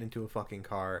 couldn't get into a fucking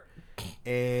car,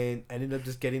 and ended up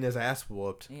just getting his ass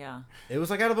whooped. Yeah. It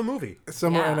was like out of a movie.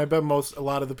 And I bet a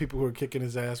lot of the people who were kicking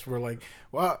his ass were like,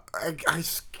 well, I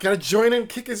just gotta join in and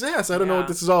kick his ass. I don't know what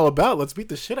this is all about. Let's beat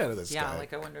the shit out of this guy. Yeah,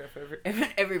 like I wonder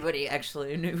if everybody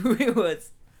actually knew who he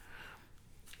was.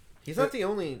 He's not the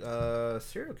only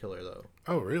serial killer, though.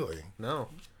 Oh, really? No.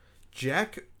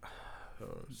 Jack...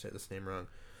 Oh, say this name wrong.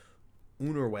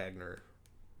 Unterwagner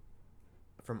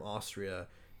from Austria.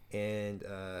 And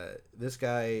this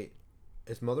guy...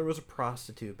 His mother was a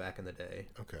prostitute back in the day.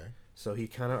 Okay. So he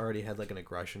kind of already had, like, an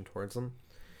aggression towards them.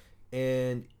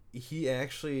 And he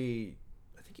actually...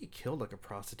 I think he killed, like, a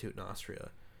prostitute in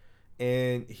Austria.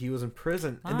 And he was in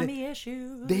prison. Mommy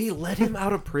issues. They let him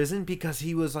out of prison because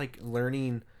he was, like,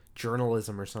 learning...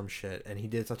 journalism or some shit, and he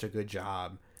did such a good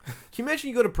job. Can you imagine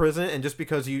you go to prison and just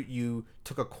because you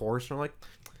took a course and we're like,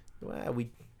 well,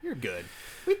 you're good.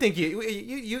 We think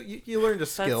you learned a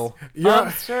skill.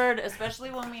 That's absurd,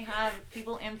 especially when we have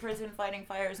people in prison fighting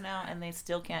fires now and they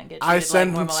still can't get treated I like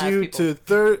sentence you people. to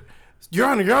third. Your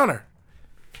Honor.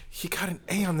 He got an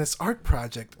A on this art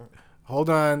project. Hold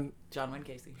on. John Wayne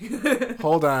Casey.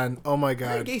 Hold on. Oh my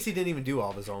God. Gacy didn't even do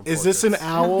all of his own. Is this an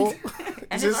owl?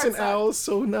 Is this an art owl?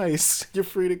 So nice. You're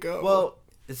free to go. Well,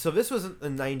 so this was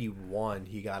in '91.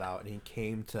 He got out and he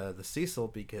came to the Cecil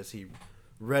because he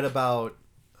read about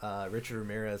Richard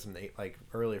Ramirez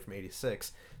earlier from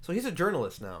 '86. So he's a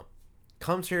journalist now.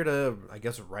 Comes here to, I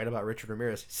guess, write about Richard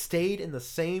Ramirez. Stayed in the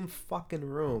same fucking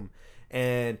room,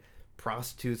 and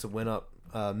prostitutes went up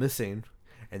missing,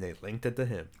 and they linked it to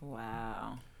him.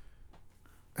 Wow.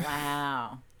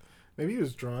 Maybe he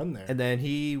was drawn there. And then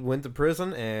he went to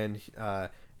prison, and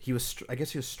he was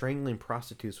strangling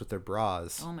prostitutes with their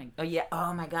bras. Oh yeah.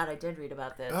 Oh my God, I did read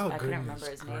about this. I couldn't remember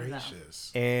his name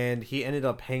though. And he ended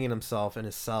up hanging himself in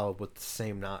his cell with the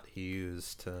same knot he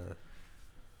used to.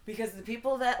 Because the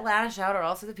people that lash out are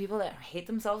also the people that hate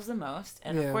themselves the most.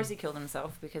 And of course he killed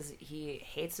himself because he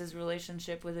hates his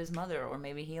relationship with his mother. Or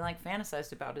maybe he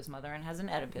fantasized about his mother and has an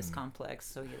Oedipus complex.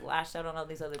 So he lashed out on all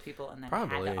these other people and then had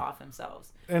to off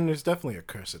himself. And there's definitely a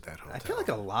curse at that hotel. I feel like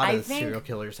a lot of serial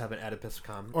killers have an Oedipus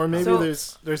complex. Or maybe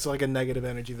there's like a negative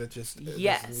energy that just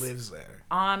lives there.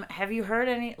 Have you heard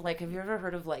have you ever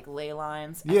heard of ley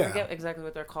lines? I forget exactly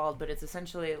what they're called, but it's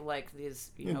essentially like these,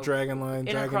 dragon line,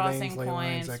 intercrossing dragon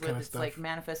points that kind of with stuff. It's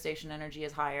manifestation energy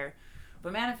is higher.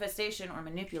 But manifestation or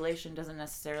manipulation doesn't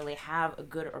necessarily have a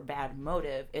good or bad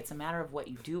motive. It's a matter of what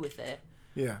you do with it.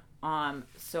 Yeah.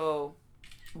 So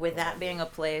with that being a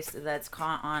place that's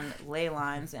caught on ley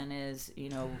lines and is,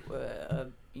 a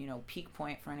peak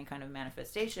point for any kind of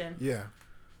manifestation. Yeah.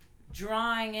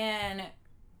 Drawing in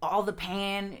all the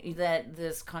pain that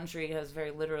this country has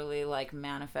very literally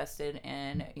manifested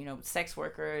in, sex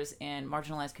workers and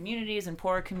marginalized communities and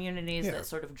poor communities that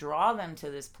sort of draw them to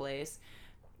this place,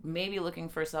 maybe looking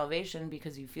for salvation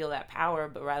because you feel that power,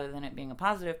 but rather than it being a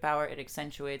positive power, it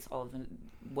accentuates all of the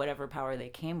whatever power they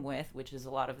came with, which is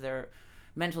a lot of their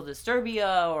mental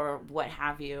disturbia or what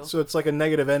have you. So it's like a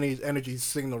negative energy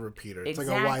signal repeater. It's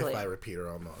exactly. like a Wi-Fi repeater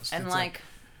almost. And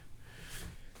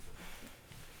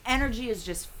energy is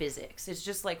just physics. It's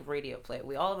just like radio play.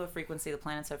 We all have a frequency. The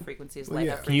planets have frequencies. Light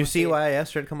have frequency. Can you see why I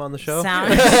asked her to come on the show?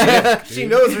 Sound. She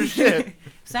knows her shit.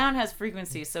 Sound has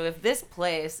frequency. So if this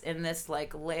place in this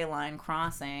ley line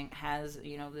crossing has,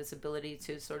 this ability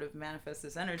to sort of manifest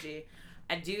this energy,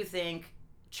 I do think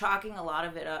chalking a lot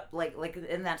of it up,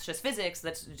 and that's just physics.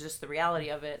 That's just the reality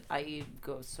of it, i.e.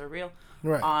 ghosts are real.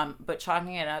 Right. But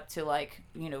chalking it up to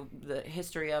the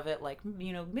history of it,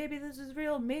 maybe this is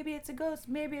real, maybe it's a ghost,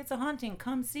 maybe it's a haunting,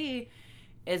 come see,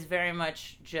 is very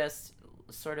much just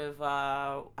sort of,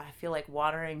 I feel like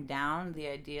watering down the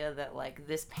idea that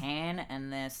this pain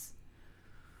and this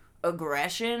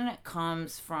aggression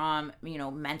comes from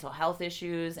mental health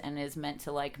issues and is meant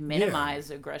to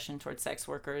minimize aggression towards sex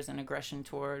workers and aggression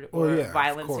toward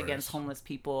violence against homeless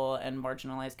people and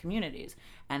marginalized communities,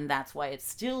 and that's why it's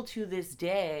still to this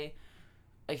day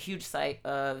a huge site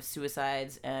of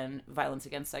suicides and violence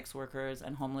against sex workers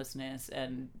and homelessness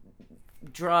and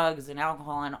drugs and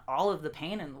alcohol and all of the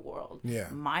pain in the world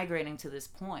migrating to this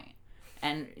point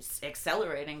and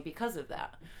accelerating because of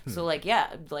that. So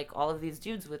all of these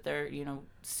dudes with their,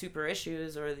 super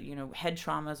issues or, head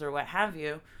traumas or what have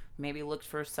you, maybe looked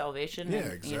for salvation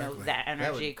and, exactly. That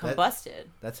energy combusted.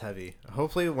 That's heavy.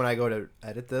 Hopefully when I go to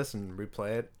edit this and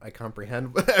replay it, I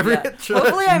comprehend every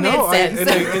Hopefully I made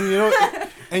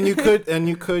sense. And you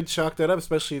could chalk that up,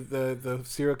 especially the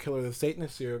serial killer, the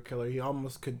Satanist serial killer. He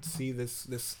almost could see this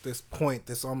point,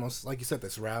 this almost, like you said,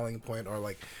 this rallying point, or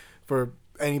like for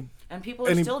any. And people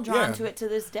are still drawn to it to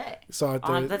this day. So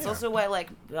that's also why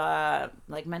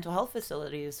like mental health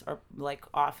facilities are like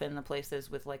often the places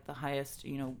with like the highest,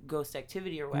 you know, ghost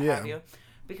activity or what have you,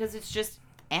 because it's just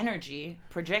energy,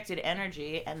 projected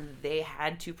energy, and they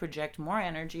had to project more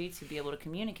energy to be able to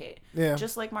communicate. Yeah.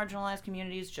 Just like marginalized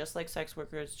communities, just like sex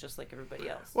workers, just like everybody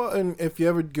else. Well, and if you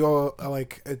ever go,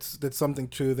 like, that's something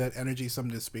too, that energy is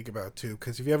something to speak about too,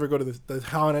 because if you ever go to the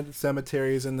haunted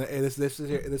cemeteries and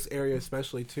this area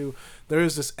especially too, there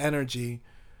is this energy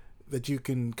that you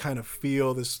can kind of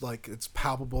feel, this like it's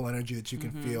palpable energy that you can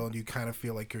feel, and you kind of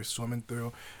feel like you're swimming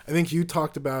through. I think you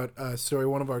talked about a story,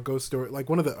 one of our ghost story, like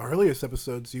one of the earliest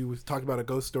episodes. You talked about a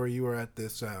ghost story. You were at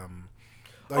this.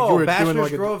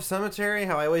 Bachelor's Grove Cemetery.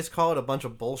 How I always call it a bunch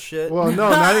of bullshit. Well, no,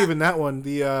 not even that one.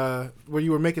 The where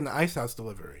you were making the Ice House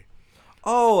delivery.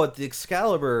 Oh, at the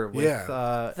Excalibur. With,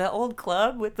 the old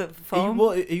club with the foam.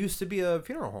 It used to be a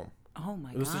funeral home. Oh my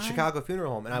god! It was the Chicago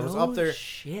Funeral Home, and I was up there.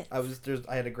 Shit.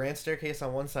 I had a grand staircase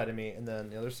on one side of me, and then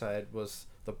the other side was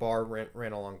the bar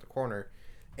ran along the corner.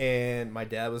 And my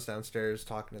dad was downstairs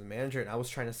talking to the manager, and I was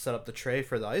trying to set up the tray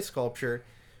for the ice sculpture.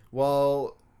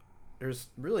 Well, there's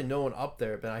really no one up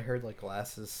there, but I heard like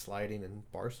glasses sliding and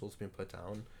bar stools being put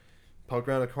down. Poked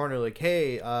around the corner, like,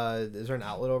 hey, is there an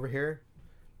outlet over here?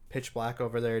 Pitch black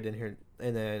over there. Didn't hear,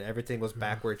 and then everything was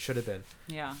back where it should have been.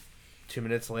 Yeah. 2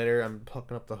 minutes later, I'm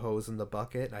hooking up the hose in the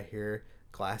bucket, and I hear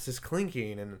glasses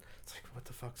clinking, and it's like, what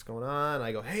the fuck's going on?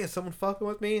 I go, hey, is someone fucking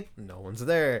with me? No one's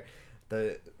there.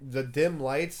 The dim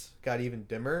lights got even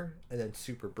dimmer, and then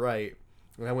super bright.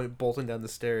 And I went bolting down the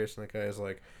stairs, and the guy's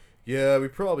like, yeah, we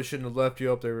probably shouldn't have left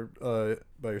you up there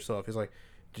by yourself. He's like,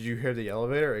 did you hear the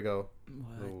elevator? I go,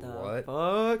 what?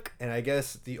 Fuck? And I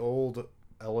guess the old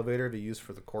elevator they use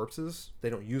for the corpses, they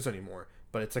don't use anymore.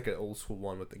 But it's like an old school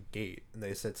one with a gate. And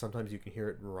they said sometimes you can hear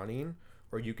it running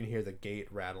or you can hear the gate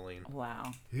rattling.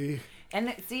 Wow.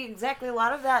 And see, exactly, a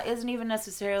lot of that isn't even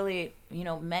necessarily, you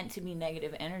know, meant to be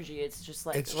negative energy. It's just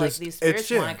like these spirits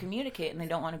want to communicate and they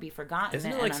don't want to be forgotten.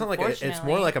 Isn't it like something like it's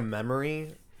more like a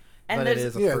memory than it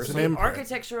is a person? The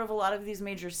architecture of a lot of these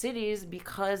major cities,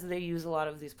 because they use a lot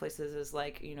of these places as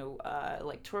like, you know,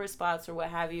 like tourist spots or what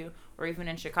have you, or even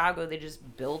in Chicago, they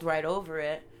just build right over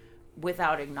it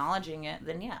without acknowledging it,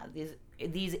 then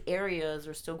these areas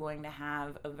are still going to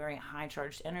have a very high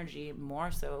charged energy,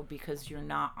 more so because you're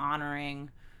not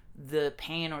honoring the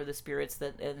pain or the spirits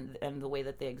that and the way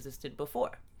that they existed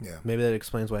before. Yeah, maybe that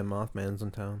explains why Mothman's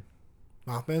in town.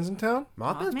 Mothman's in town?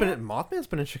 Mothman's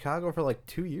been in Chicago for like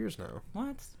 2 years now.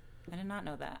 What? I did not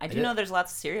know that. I do know there's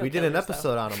lots of serial killers. We did an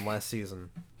episode on him last season.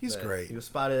 He's great. He was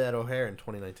spotted at O'Hare in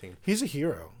 2019. He's a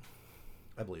hero.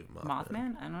 I believe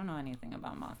Mothman? I don't know anything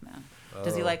about Mothman.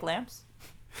 Does he like lamps?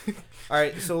 All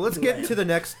right, so let's get to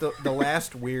the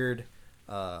last weird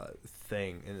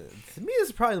thing. And to me, this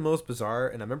is probably the most bizarre.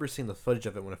 And I remember seeing the footage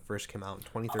of it when it first came out in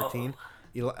 2013.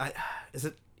 Is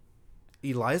it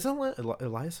Eliza Lamp? Is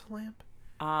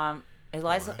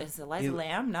Eliza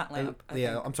Lamb, not Lamp.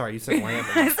 I'm sorry, you said Lamb.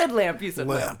 I said Lamp, you said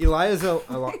Lamp.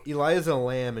 Eliza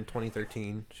Lamb in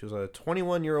 2013. She was a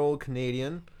 21-year-old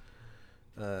Canadian.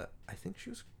 I think she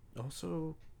was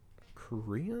also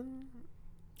Korean.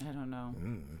 I don't know.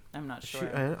 I'm not sure.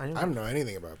 I don't know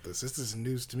anything about this. This is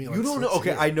news to me. You don't know?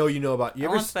 Okay, I know you know about. I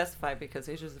won't specify because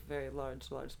Asia's a very large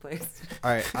place.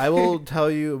 All right, I will tell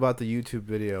you about the YouTube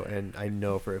video, and I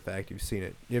know for a fact you've seen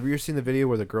it. Have you ever seen the video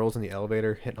where the girl's in the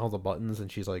elevator hitting all the buttons and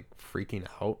she's like freaking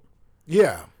out?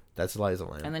 Yeah. That's Eliza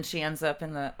Lamb. And then she ends up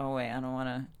in the. Oh wait, I don't want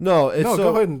to. No,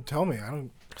 go ahead and tell me. I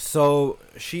don't. So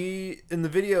in the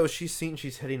video, she's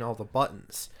hitting all the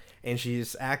buttons, and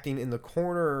she's acting in the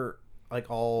corner, like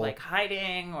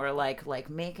hiding or like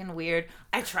making weird.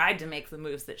 I tried to make the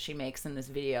moves that she makes in this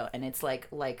video, and it's like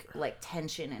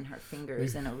tension in her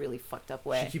fingers in a really fucked up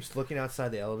way. She keeps looking outside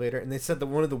the elevator, and they said that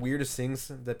one of the weirdest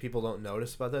things that people don't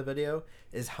notice about that video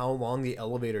is how long the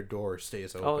elevator door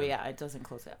stays open. Oh yeah, it doesn't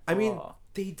close it. I mean,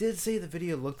 they did say the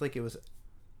video looked like it was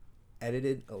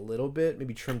edited a little bit,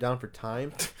 maybe trimmed down for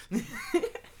time.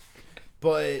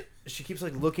 But she keeps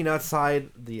looking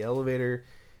outside the elevator,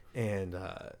 and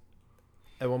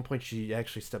at one point she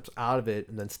actually steps out of it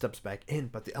and then steps back in,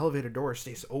 but the elevator door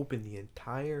stays open the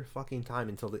entire fucking time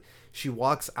until she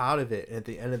walks out of it, and at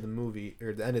the end of the movie,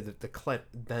 or the end of the clip,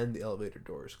 then the elevator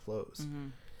door is closed.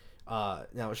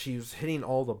 Now she was hitting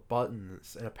all the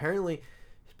buttons, and apparently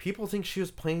people think she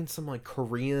was playing some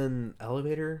Korean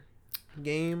elevator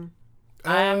game.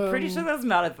 I'm pretty sure that's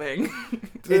not a thing.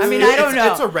 I mean, I don't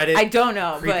know. It's a Reddit. I don't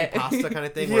know, but creepypasta kind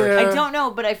of thing. Yeah. Where I don't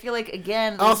know, but I feel like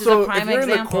again, this is Also, a prime if you're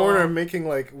example. in the corner making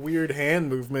like weird hand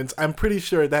movements, I'm pretty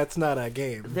sure that's not a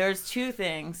game. There's two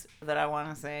things that I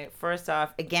want to say. First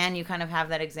off, again, you kind of have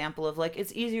that example of like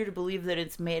it's easier to believe that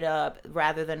it's made up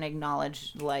rather than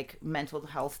acknowledge like mental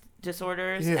health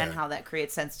disorders and how that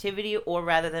creates sensitivity, or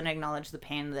rather than acknowledge the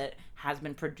pain that has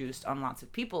been produced on lots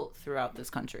of people throughout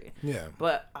this country. Yeah.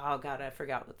 But oh god, I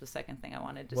forgot what the second thing I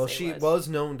wanted to well, say she was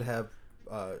known to have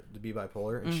to be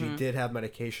bipolar, and she did have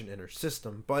medication in her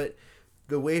system. But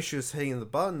the way she was hitting the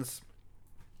buttons,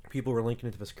 people were linking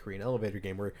it to this Korean elevator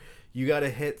game where you got to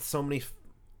hit so many.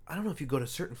 I don't know if you go to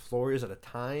certain floors at a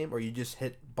time or you just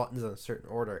hit buttons in a certain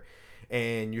order,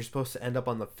 and you're supposed to end up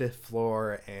on the 5th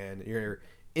floor, and you're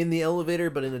in the elevator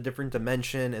but in a different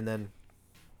dimension, and then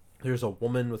there's a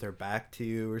woman with her back to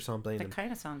you or something. That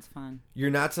kind of sounds fun.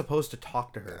 You're not supposed to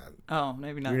talk to her. Oh,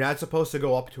 maybe not. You're not supposed to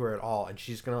go up to her at all, and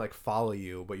she's gonna like follow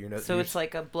you, but you're not. So it's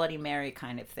like a Bloody Mary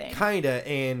kind of thing. Kinda,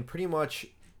 and pretty much,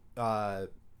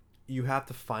 you have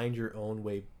to find your own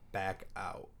way back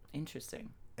out. Interesting.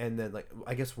 And then, like,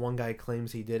 I guess one guy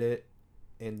claims he did it,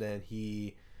 and then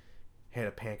he had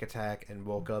a panic attack and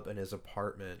woke up in his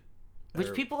apartment,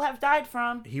 which people have died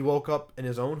from. He woke up in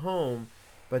his own home.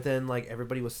 But then, like,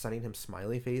 everybody was sending him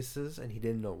smiley faces, and he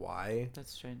didn't know why.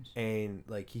 That's strange. And,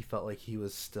 like, he felt like he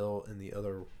was still in the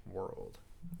other world.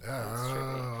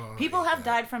 People have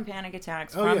died from panic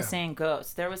attacks from seeing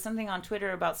ghosts. There was something on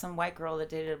Twitter about some white girl that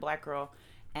dated a black girl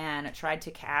and tried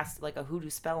to cast, like, a hoodoo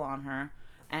spell on her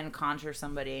and conjure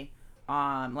somebody.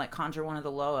 Like conjure one of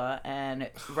the Loa, and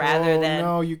rather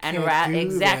than you can't do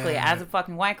exactly that. as a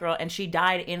fucking white girl, and she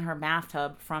died in her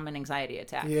bathtub from an anxiety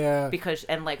attack. Yeah, because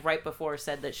like right before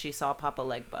said that she saw Papa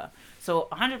Legba. So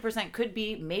 100% could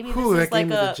be maybe this is like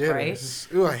a right.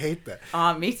 Ooh, I hate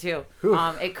that. Me too.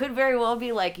 It could very well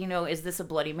be like, you know, is this a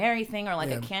Bloody Mary thing or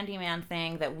like a Candyman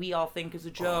thing that we all think is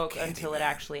a joke until it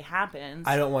actually happens?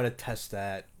 I don't want to test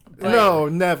that. But, no,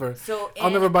 never. So I'll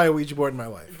never buy a Ouija board in my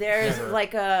life. There's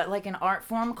like an art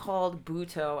form called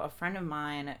Buto. A friend of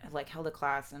mine like held a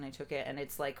class and I took it, and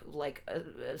it's like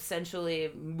essentially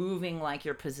moving like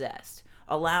you're possessed,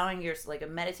 allowing your like a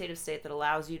meditative state that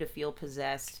allows you to feel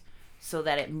possessed, so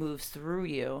that it moves through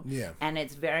you. Yeah. And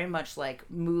it's very much like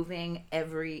moving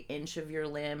every inch of your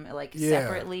limb like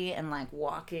separately and like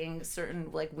walking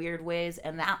certain like weird ways,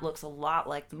 and that looks a lot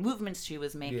like the movements she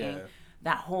was making. Yeah.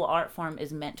 That whole art form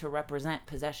is meant to represent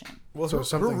possession. Well,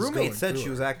 so her roommate said she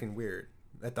was acting weird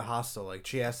at the hostel. Like,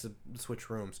 she asked to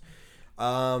switch rooms.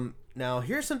 Now,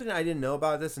 here's something I didn't know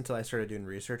about this until I started doing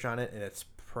research on it, and it's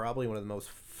probably one of the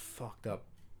most fucked up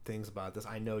things about this.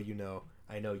 I know you know.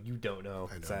 I know you don't know,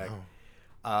 Zach.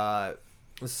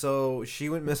 So she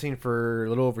went missing for a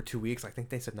little over 2 weeks. I think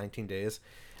they said 19 days.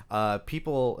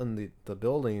 People in the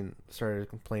building started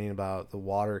complaining about the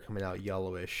water coming out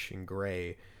yellowish and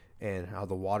gray, and how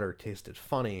the water tasted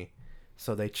funny,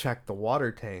 so they checked the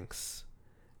water tanks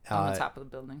on the top of the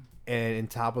building. And in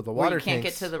top of the water tanks, you can't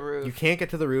get to the roof. You can't get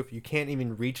to the roof. You can't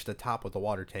even reach the top of the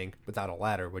water tank without a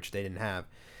ladder, which they didn't have.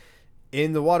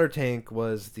 In the water tank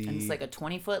was and it's like a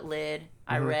 20-foot lid.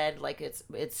 I read like it's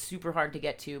super hard to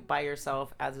get to by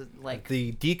yourself as a, like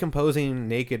the decomposing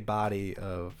naked body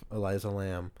of Elisa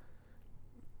Lam,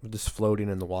 just floating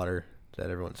in the water that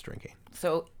everyone's drinking.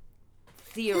 So.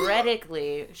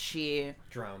 Theoretically, she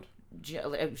drowned.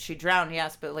 She drowned,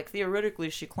 yes, but like theoretically,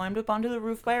 she climbed up onto the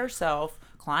roof by herself,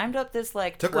 climbed up this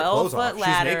like 12-foot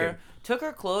ladder, took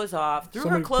her clothes off, threw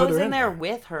her clothes in there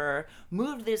with her,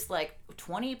 moved this like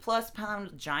 20+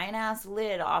 pound giant ass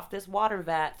lid off this water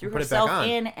vat, threw herself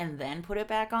in, and then put it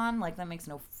back on. Like, that makes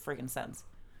no freaking sense.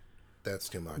 That's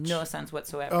too much. No sense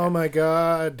whatsoever. Oh my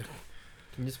god!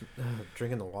 Can you just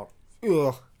drink in the water?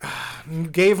 Ugh. You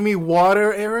gave me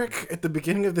water, Eric, at the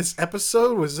beginning of this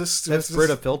episode. That's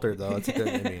Brita filtered though. It's good.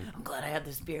 I mean, I'm glad I had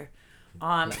this beer.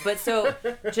 But so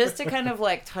just to kind of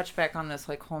like touch back on this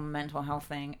like whole mental health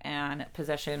thing and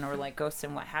possession or like ghosts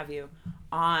and what have you.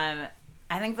 I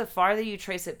think the farther you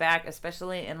trace it back,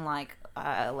 especially in like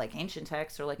ancient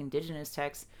texts or like indigenous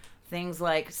texts, things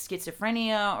like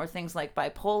schizophrenia or things like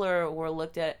bipolar were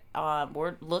looked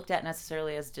at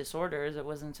necessarily as disorders. It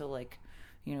wasn't until like,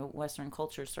 you know, Western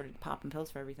culture started popping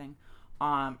pills for everything,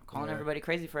 calling everybody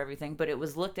crazy for everything. But it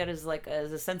was looked at as like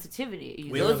as a sensitivity.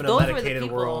 We live in a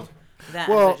medicated world. That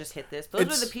just hit this. Those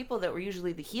were the people that were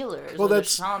usually the healers. Well, the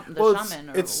shaman.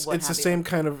 Or it's the same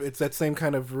kind of that same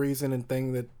kind of reason and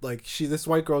thing that like this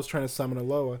white girl's trying to summon a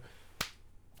Loa.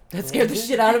 That scared the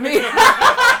shit out of me.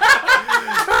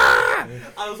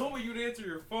 I was hoping you'd answer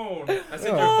your phone. I sent you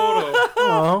a photo.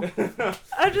 Oh.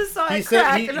 I just saw He it sent,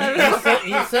 crack. he, and I was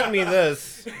he sent me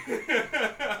this.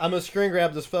 I'm gonna screen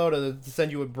grab this photo to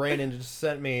send you what Brandon just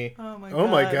sent me. oh my god. Oh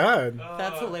my god.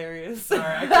 That's hilarious. Sorry,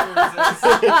 I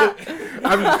couldn't resist. It's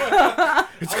I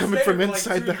was coming there from for like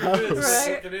inside 2 the house. minutes,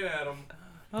 Right. looking in at him.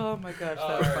 Oh my gosh,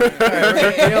 All that's right.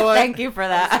 funny. You know what? Thank you for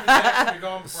that.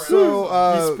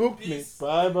 So, You spooked me. Peace.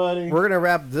 Bye, buddy. we're gonna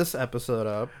wrap this episode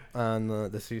up on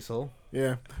the Cecil.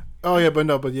 Yeah. Oh yeah,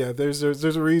 but yeah. There's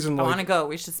a reason. I Like, want to go.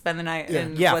 We should spend the night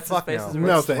in Yeah, what's his fuck face's no.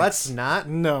 No, woods. thanks. Let's not.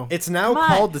 no. It's now Come on.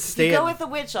 called the You Stay. go with the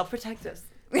witch. I'll protect us.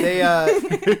 They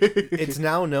it's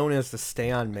now known as the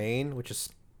Stay on Main, which is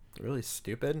really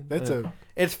stupid. That's a.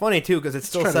 It's funny too because it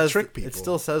still trying to says trick people. it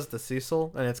still says the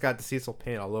Cecil and it's got the Cecil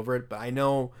paint all over it. But I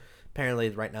know apparently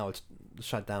right now it's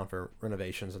shut down for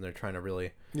renovations and they're trying to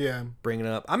really Yeah. bring it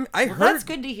up. I Well, heard that's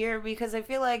good to hear because I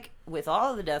feel like with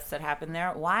all of the deaths that happened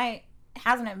there, why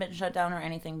hasn't it been shut down or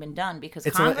anything been done? Because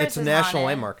it's Congress a is national on it.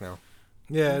 landmark now.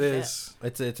 Yeah, it shit. is.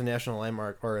 It's a national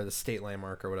landmark or the state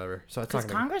landmark or whatever. So it's not Because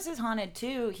gonna. Congress is haunted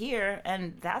too here,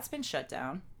 and that's been shut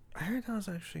down. I heard that was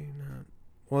actually not.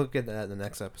 We'll get to that in the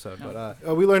next episode.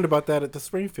 But We learned about that at the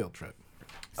Springfield trip.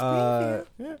 yeah.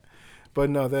 But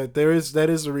no, that is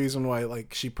the reason why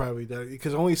like she probably died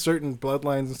because only certain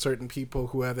bloodlines and certain people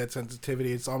who have that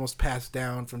sensitivity, it's almost passed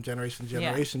down from generation to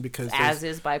generation because As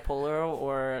is bipolar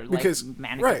or like because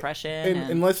manic right. depression. And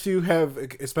unless you have,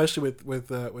 especially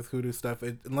with hoodoo stuff,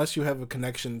 unless you have a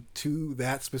connection to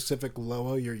that specific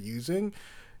loa you're using,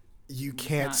 you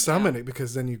can't not, summon yeah. it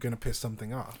because then you're gonna piss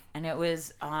something off. And it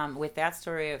was with that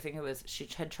story, I think it was she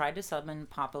had tried to summon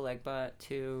Papa Legba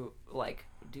to like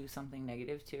do something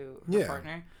negative to her Yeah.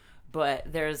 partner,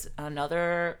 but there's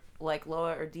another like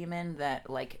Loa or demon that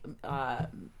like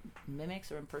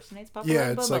mimics or impersonates Papa Yeah,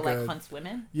 Legba, it's but like like a- hunts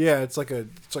women. Yeah, it's like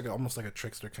almost like a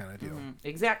trickster kind of deal.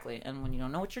 Exactly. And when you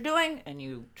don't know what you're doing and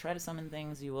you try to summon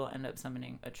things, you will end up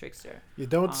summoning a trickster. You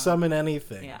don't summon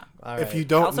anything. Yeah. All If right. you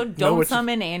don't Also, know don't what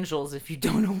summon angels if you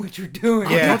don't know what you're doing.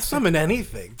 You, Yeah. don't summon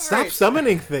anything. Stop right.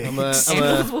 summoning things.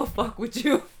 Angels will fuck with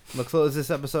you. We'll close this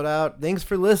episode out. Thanks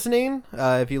for listening.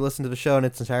 If you listen to the show in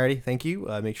its entirety, thank you.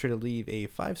 Make sure to leave a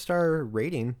 5-star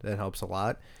rating. That helps a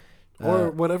lot.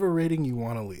 Or whatever rating you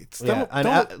want to leave. Yeah, Don't,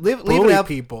 and, leave leave it up.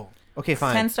 people. Okay,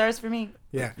 fine. 10 stars for me.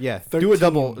 Yeah. Yeah, 13.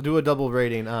 do a double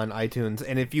rating on iTunes.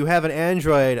 And if you have an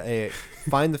Android,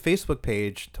 find the Facebook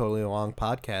page, Totally Along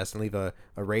Podcast, and leave a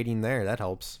rating there. That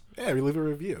helps. Yeah, we leave a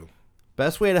review.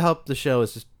 Best way to help the show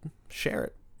is just share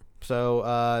it.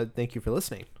 So thank you for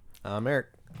listening. I'm Eric.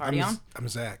 Party on? I'm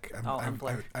Zach. I'm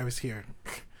Blake. I was here.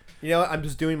 You know what? I'm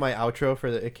just doing my outro for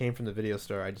it came from the video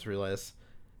store. I just realized.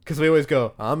 Because we always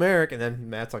go, I'm Eric, and then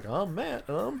Matt's like, I'm Matt,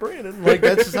 and I'm Brandon. Like,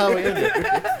 that's just how we end it.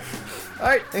 All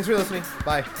right, thanks for listening.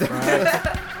 Bye.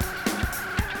 Bye.